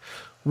back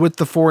with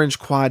the 4-inch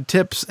quad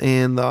tips,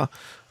 and the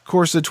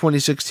Corsa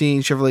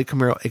 2016 Chevrolet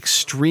Camaro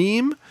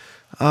Extreme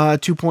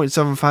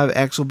 2.75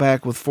 axle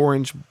back with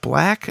 4-inch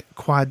black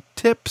quad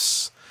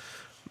tips.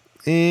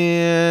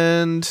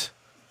 And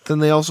then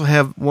they also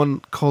have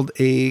one called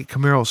a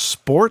Camaro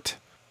Sport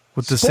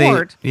with the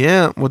same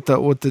with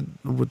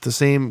the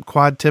same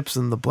quad tips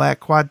and the black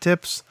quad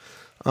tips,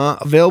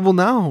 available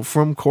now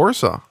from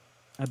Corsa.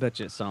 I bet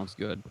you it sounds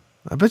good.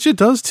 I bet you it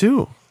does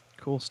too.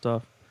 Cool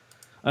stuff.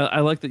 I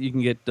like that you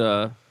can get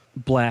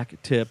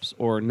black tips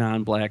or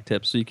non-black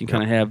tips, so you can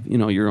kind of have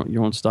your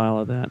own style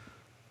of that.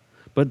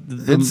 But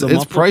it's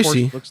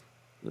pricey. Looks,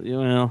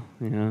 yeah.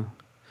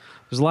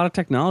 There's a lot of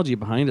technology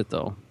behind it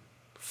though.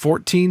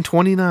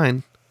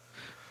 $14.29.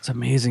 It's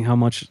amazing how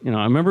much, I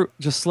remember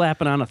just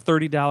slapping on a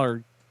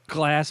 $30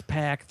 glass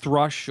pack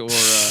thrush or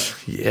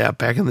yeah,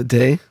 back in the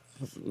day.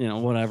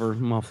 Whatever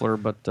muffler,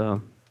 but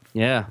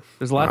yeah,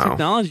 there's a lot of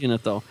technology in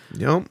it though.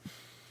 Yep.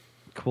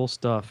 Cool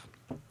stuff.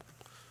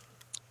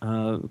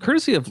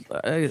 Courtesy of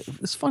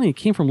it's funny, it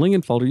came from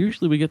Lingenfelder.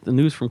 Usually we get the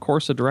news from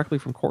Corsa, directly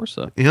from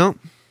Corsa. Yep.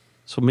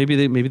 So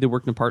maybe they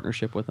worked in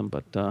partnership with them,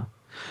 but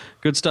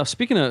good stuff.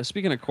 Speaking of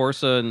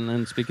Corsa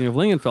and speaking of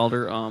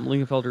Lingenfelder,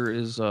 Lingenfelder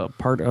is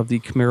part of the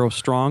Camaro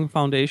Strong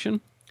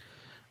Foundation.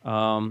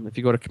 If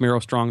you go to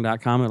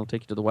CamaroStrong.com, it'll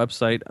take you to the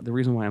website. The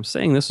reason why I'm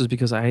saying this is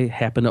because I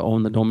happen to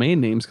own the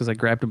domain names because I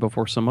grabbed them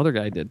before some other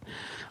guy did.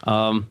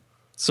 So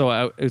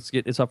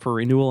it's up for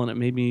renewal, and it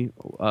made me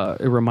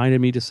it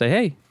reminded me to say,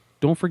 hey,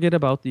 don't forget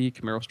about the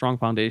Camaro Strong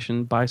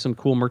Foundation. Buy some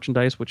cool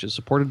merchandise, which is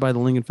supported by the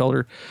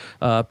Lingenfelder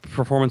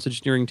Performance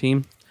Engineering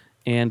Team,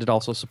 and it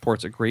also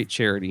supports a great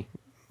charity.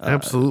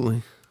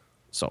 Absolutely.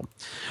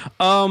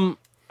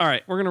 All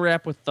right, we're going to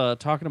wrap with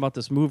talking about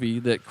this movie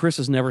that Chris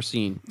has never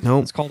seen.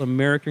 Nope. It's called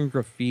American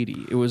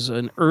Graffiti. It was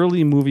an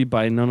early movie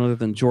by none other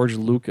than George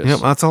Lucas. Yep,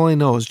 that's all I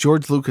know is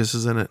George Lucas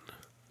is in it.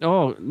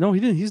 Oh, no,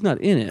 he didn't. He's not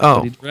in it,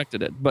 but he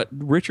directed it. But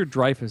Richard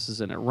Dreyfuss is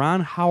in it.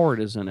 Ron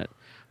Howard is in it.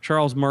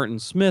 Charles Martin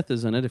Smith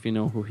is in it, if you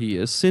know who he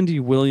is.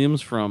 Cindy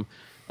Williams from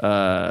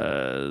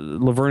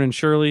Laverne and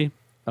Shirley.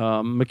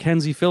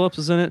 Mackenzie Phillips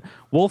is in it.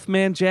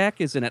 Wolfman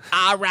Jack is in it.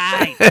 All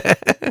right.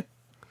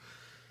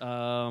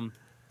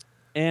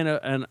 And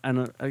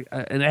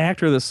an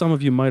actor that some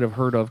of you might have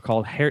heard of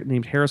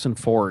named Harrison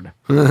Ford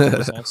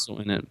is also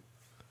in it.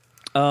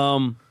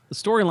 The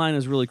storyline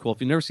is really cool.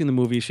 If you've never seen the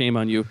movie, shame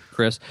on you,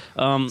 Chris.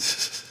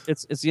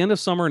 It's the end of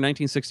summer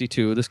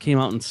 1962. This came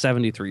out in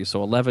 73,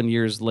 so 11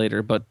 years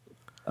later. But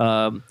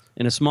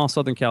In a small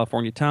Southern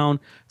California town,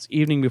 it's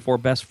evening before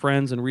best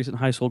friends and recent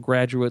high school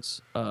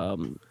graduates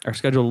are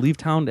scheduled to leave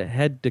town to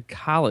head to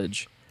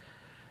college.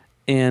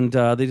 And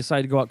they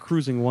decide to go out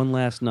cruising one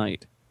last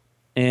night.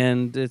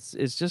 And it's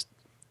just,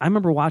 I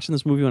remember watching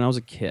this movie when I was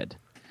a kid.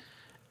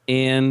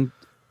 And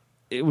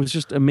it was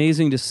just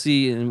amazing to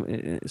see.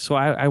 And so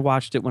I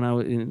watched it when I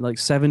was in like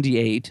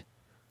 78.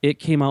 It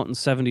came out in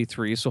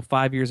 73. So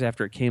 5 years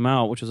after it came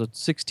out, which was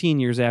 16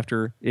 years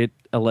after it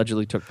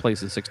allegedly took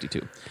place in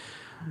 62.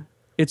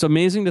 It's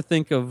amazing to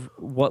think of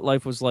what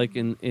life was like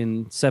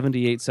in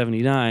 78,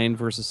 79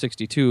 versus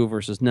 62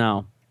 versus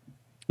now.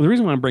 The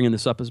reason why I'm bringing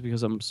this up is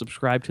because I'm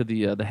subscribed to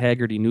the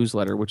Haggerty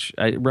newsletter, which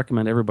I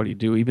recommend everybody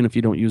do, even if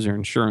you don't use their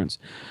insurance.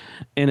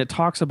 And it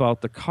talks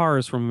about the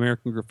cars from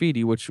American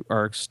Graffiti, which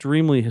are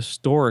extremely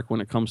historic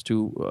when it comes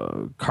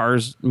to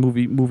cars,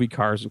 movie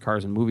cars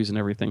and movies and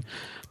everything.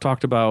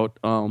 Talked about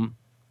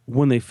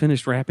when they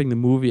finished wrapping the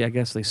movie, I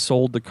guess they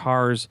sold the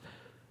cars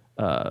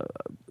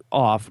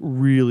off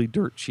really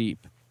dirt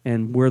cheap,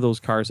 and where those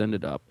cars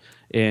ended up.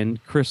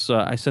 And Chris,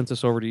 I sent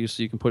this over to you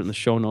so you can put it in the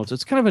show notes.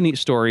 It's kind of a neat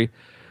story,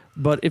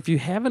 but if you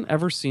haven't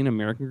ever seen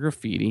American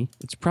Graffiti,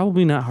 it's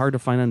probably not hard to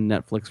find on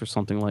Netflix or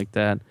something like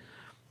that.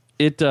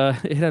 It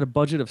had a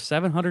budget of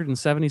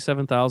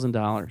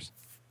 $777,000.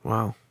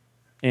 Wow.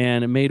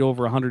 And it made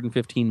over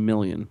 $115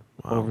 million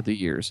over the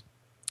years.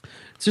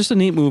 It's just a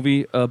neat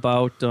movie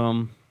about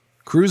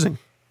cruising.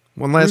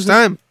 One last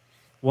time.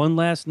 One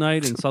last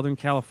night in Southern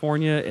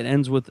California. It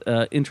ends with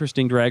an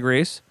interesting drag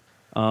race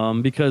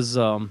because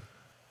the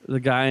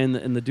guy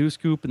in the Deuce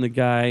Coupe and the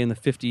guy in the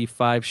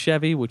 55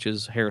 Chevy, which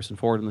is Harrison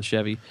Ford in the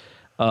Chevy,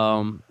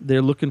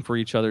 they're looking for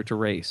each other to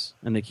race,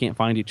 and they can't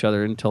find each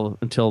other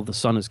until the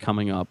sun is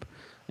coming up,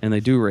 and they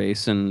do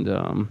race,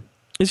 and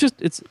it's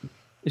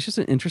just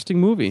an interesting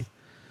movie.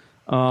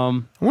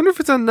 I wonder if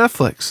it's on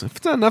Netflix. If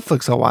it's on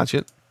Netflix, I'll watch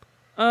it.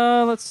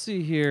 Let's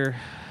see here.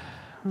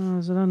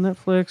 Is it on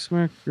Netflix?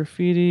 American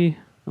Graffiti.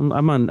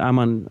 I'm on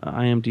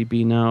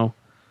IMDb now.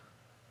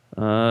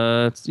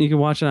 You can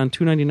watch it on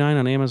 $2.99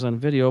 on Amazon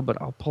Video,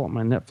 but I'll pull up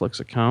my Netflix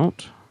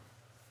account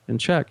and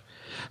check.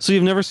 So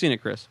you've never seen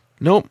it, Chris?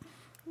 Nope.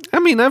 I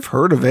mean, I've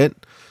heard of it.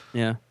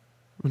 Yeah.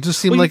 It just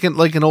seemed like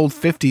an old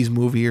 50s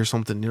movie or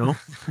something, you know?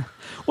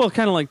 Well,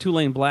 kind of like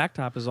Two-Lane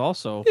Blacktop is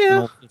also an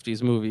old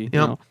 50s movie. Yep. You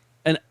know?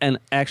 And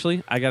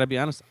actually, I got to be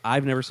honest,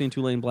 I've never seen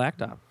Two-Lane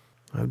Blacktop.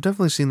 I've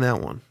definitely seen that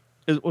one.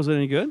 Was it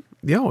any good?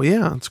 Yeah, oh,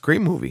 yeah. It's a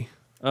great movie.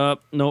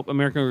 Nope.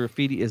 American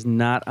Graffiti is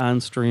not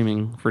on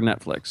streaming for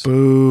Netflix.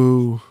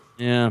 Boo.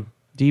 Yeah.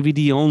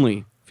 DVD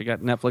only. If you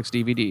got Netflix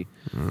DVD.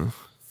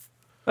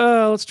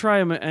 Let's try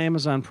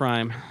Amazon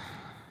Prime.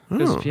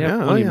 Because if you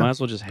have one, you might as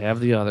well just have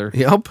the other.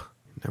 Yep.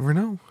 You never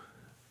know.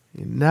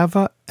 You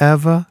never,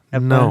 ever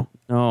know.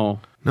 No.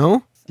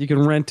 No? You can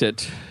rent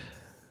it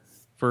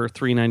for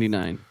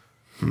 $3.99.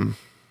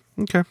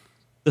 Okay.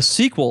 The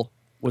sequel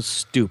was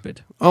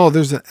stupid. Oh,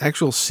 there's an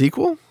actual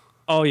sequel?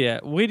 Oh, yeah.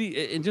 Wait,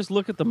 and just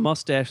look at the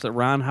mustache that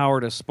Ron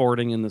Howard is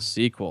sporting in the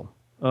sequel.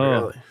 Oh,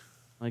 really?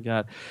 My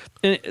God.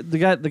 And the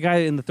guy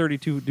in the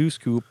 32 Deuce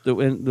Coupe that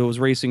was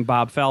racing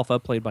Bob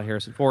Falfa, played by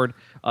Harrison Ford,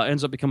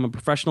 ends up becoming a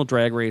professional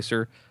drag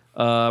racer.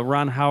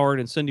 Ron Howard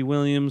and Cindy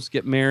Williams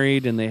get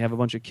married, and they have a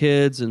bunch of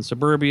kids in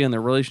suburbia, and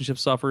their relationship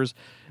suffers.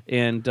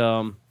 And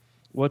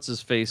what's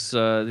his face?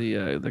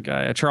 The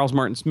guy Charles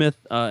Martin Smith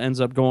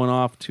ends up going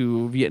off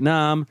to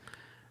Vietnam,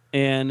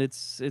 and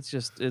it's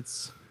just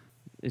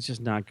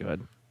not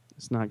good.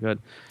 It's not good.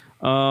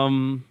 I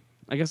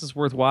guess it's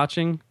worth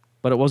watching,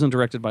 but it wasn't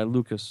directed by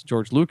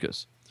George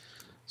Lucas.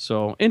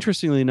 So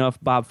interestingly enough,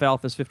 Bob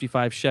Falfa's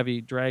 55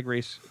 Chevy drag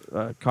race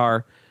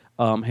car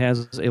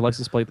has a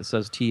license plate that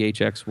says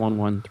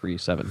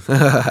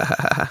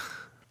THX1137.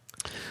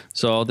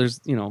 So there's,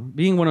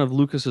 being one of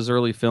Lucas's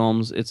early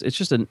films, it's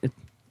just if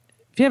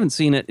you haven't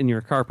seen it and you're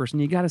a car person,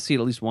 you got to see it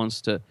at least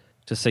once to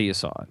say you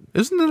saw it.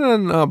 Isn't it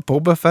on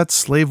Boba Fett's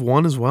Slave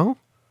 1 as well?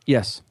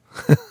 Yes.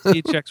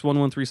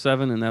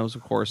 THX1137, and that was,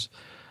 of course,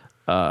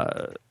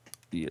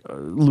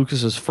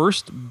 Lucas's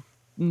first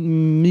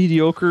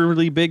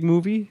mediocrely big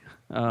movie.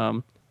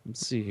 Let's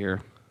see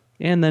here.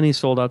 And then he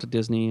sold out to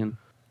Disney, and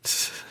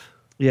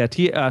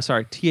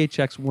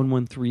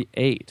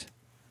THX1138.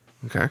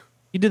 Okay.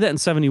 He did that in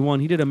 71.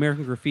 He did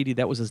American Graffiti.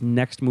 That was his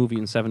next movie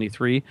in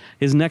 73.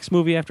 His next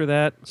movie after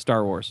that,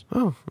 Star Wars.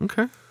 Oh,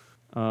 okay.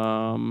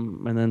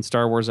 And then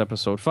Star Wars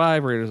Episode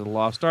 5, Raiders of the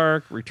Lost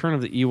Ark, Return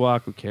of the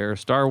Ewok, who cares?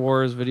 Star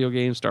Wars video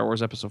game, Star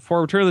Wars Episode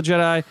 4, Return of the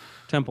Jedi,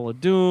 Temple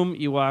of Doom,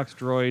 Ewoks,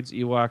 Droids,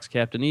 Ewoks,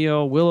 Captain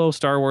EO, Willow,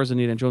 Star Wars,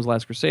 Indiana Jones,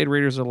 Last Crusade,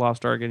 Raiders of the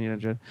Lost Ark, Indiana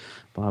Jones,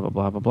 blah, blah,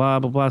 blah, blah, blah,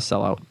 blah, blah,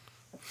 sellout.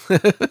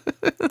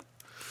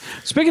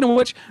 Speaking of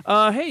which,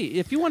 hey,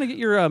 if you want to get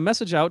your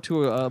message out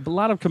to a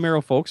lot of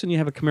Camaro folks and you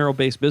have a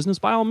Camaro-based business,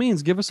 by all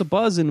means, give us a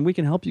buzz and we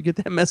can help you get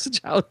that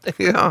message out there.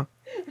 Yeah.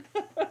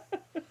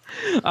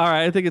 All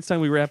right, I think it's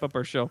time we wrap up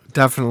our show.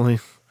 Definitely.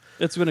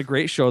 It's been a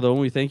great show, though, and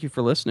we thank you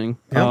for listening.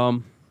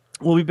 Yep.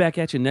 We'll be back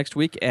at you next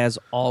week, as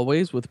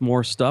always, with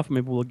more stuff.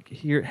 Maybe we'll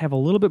have a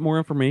little bit more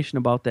information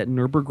about that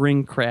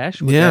Nürburgring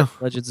crash with that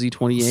alleged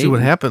Z28. See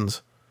what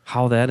happens.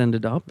 how that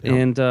ended up,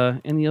 and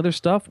the other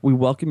stuff. We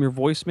welcome your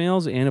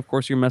voicemails and, of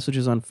course, your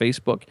messages on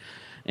Facebook.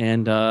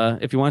 And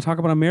if you want to talk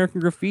about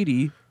American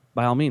Graffiti,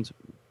 by all means,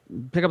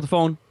 pick up the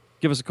phone,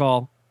 give us a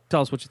call,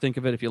 tell us what you think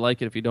of it. If you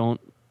like it, if you don't,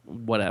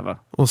 whatever.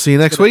 We'll see you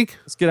next week.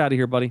 Let's get out of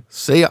here, buddy.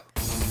 See ya.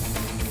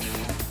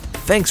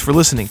 Thanks for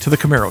listening to The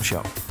Camaro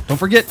Show. Don't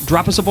forget,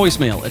 drop us a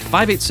voicemail at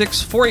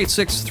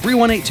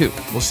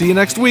 586-486-3182. We'll see you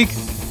next week.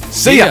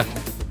 See ya.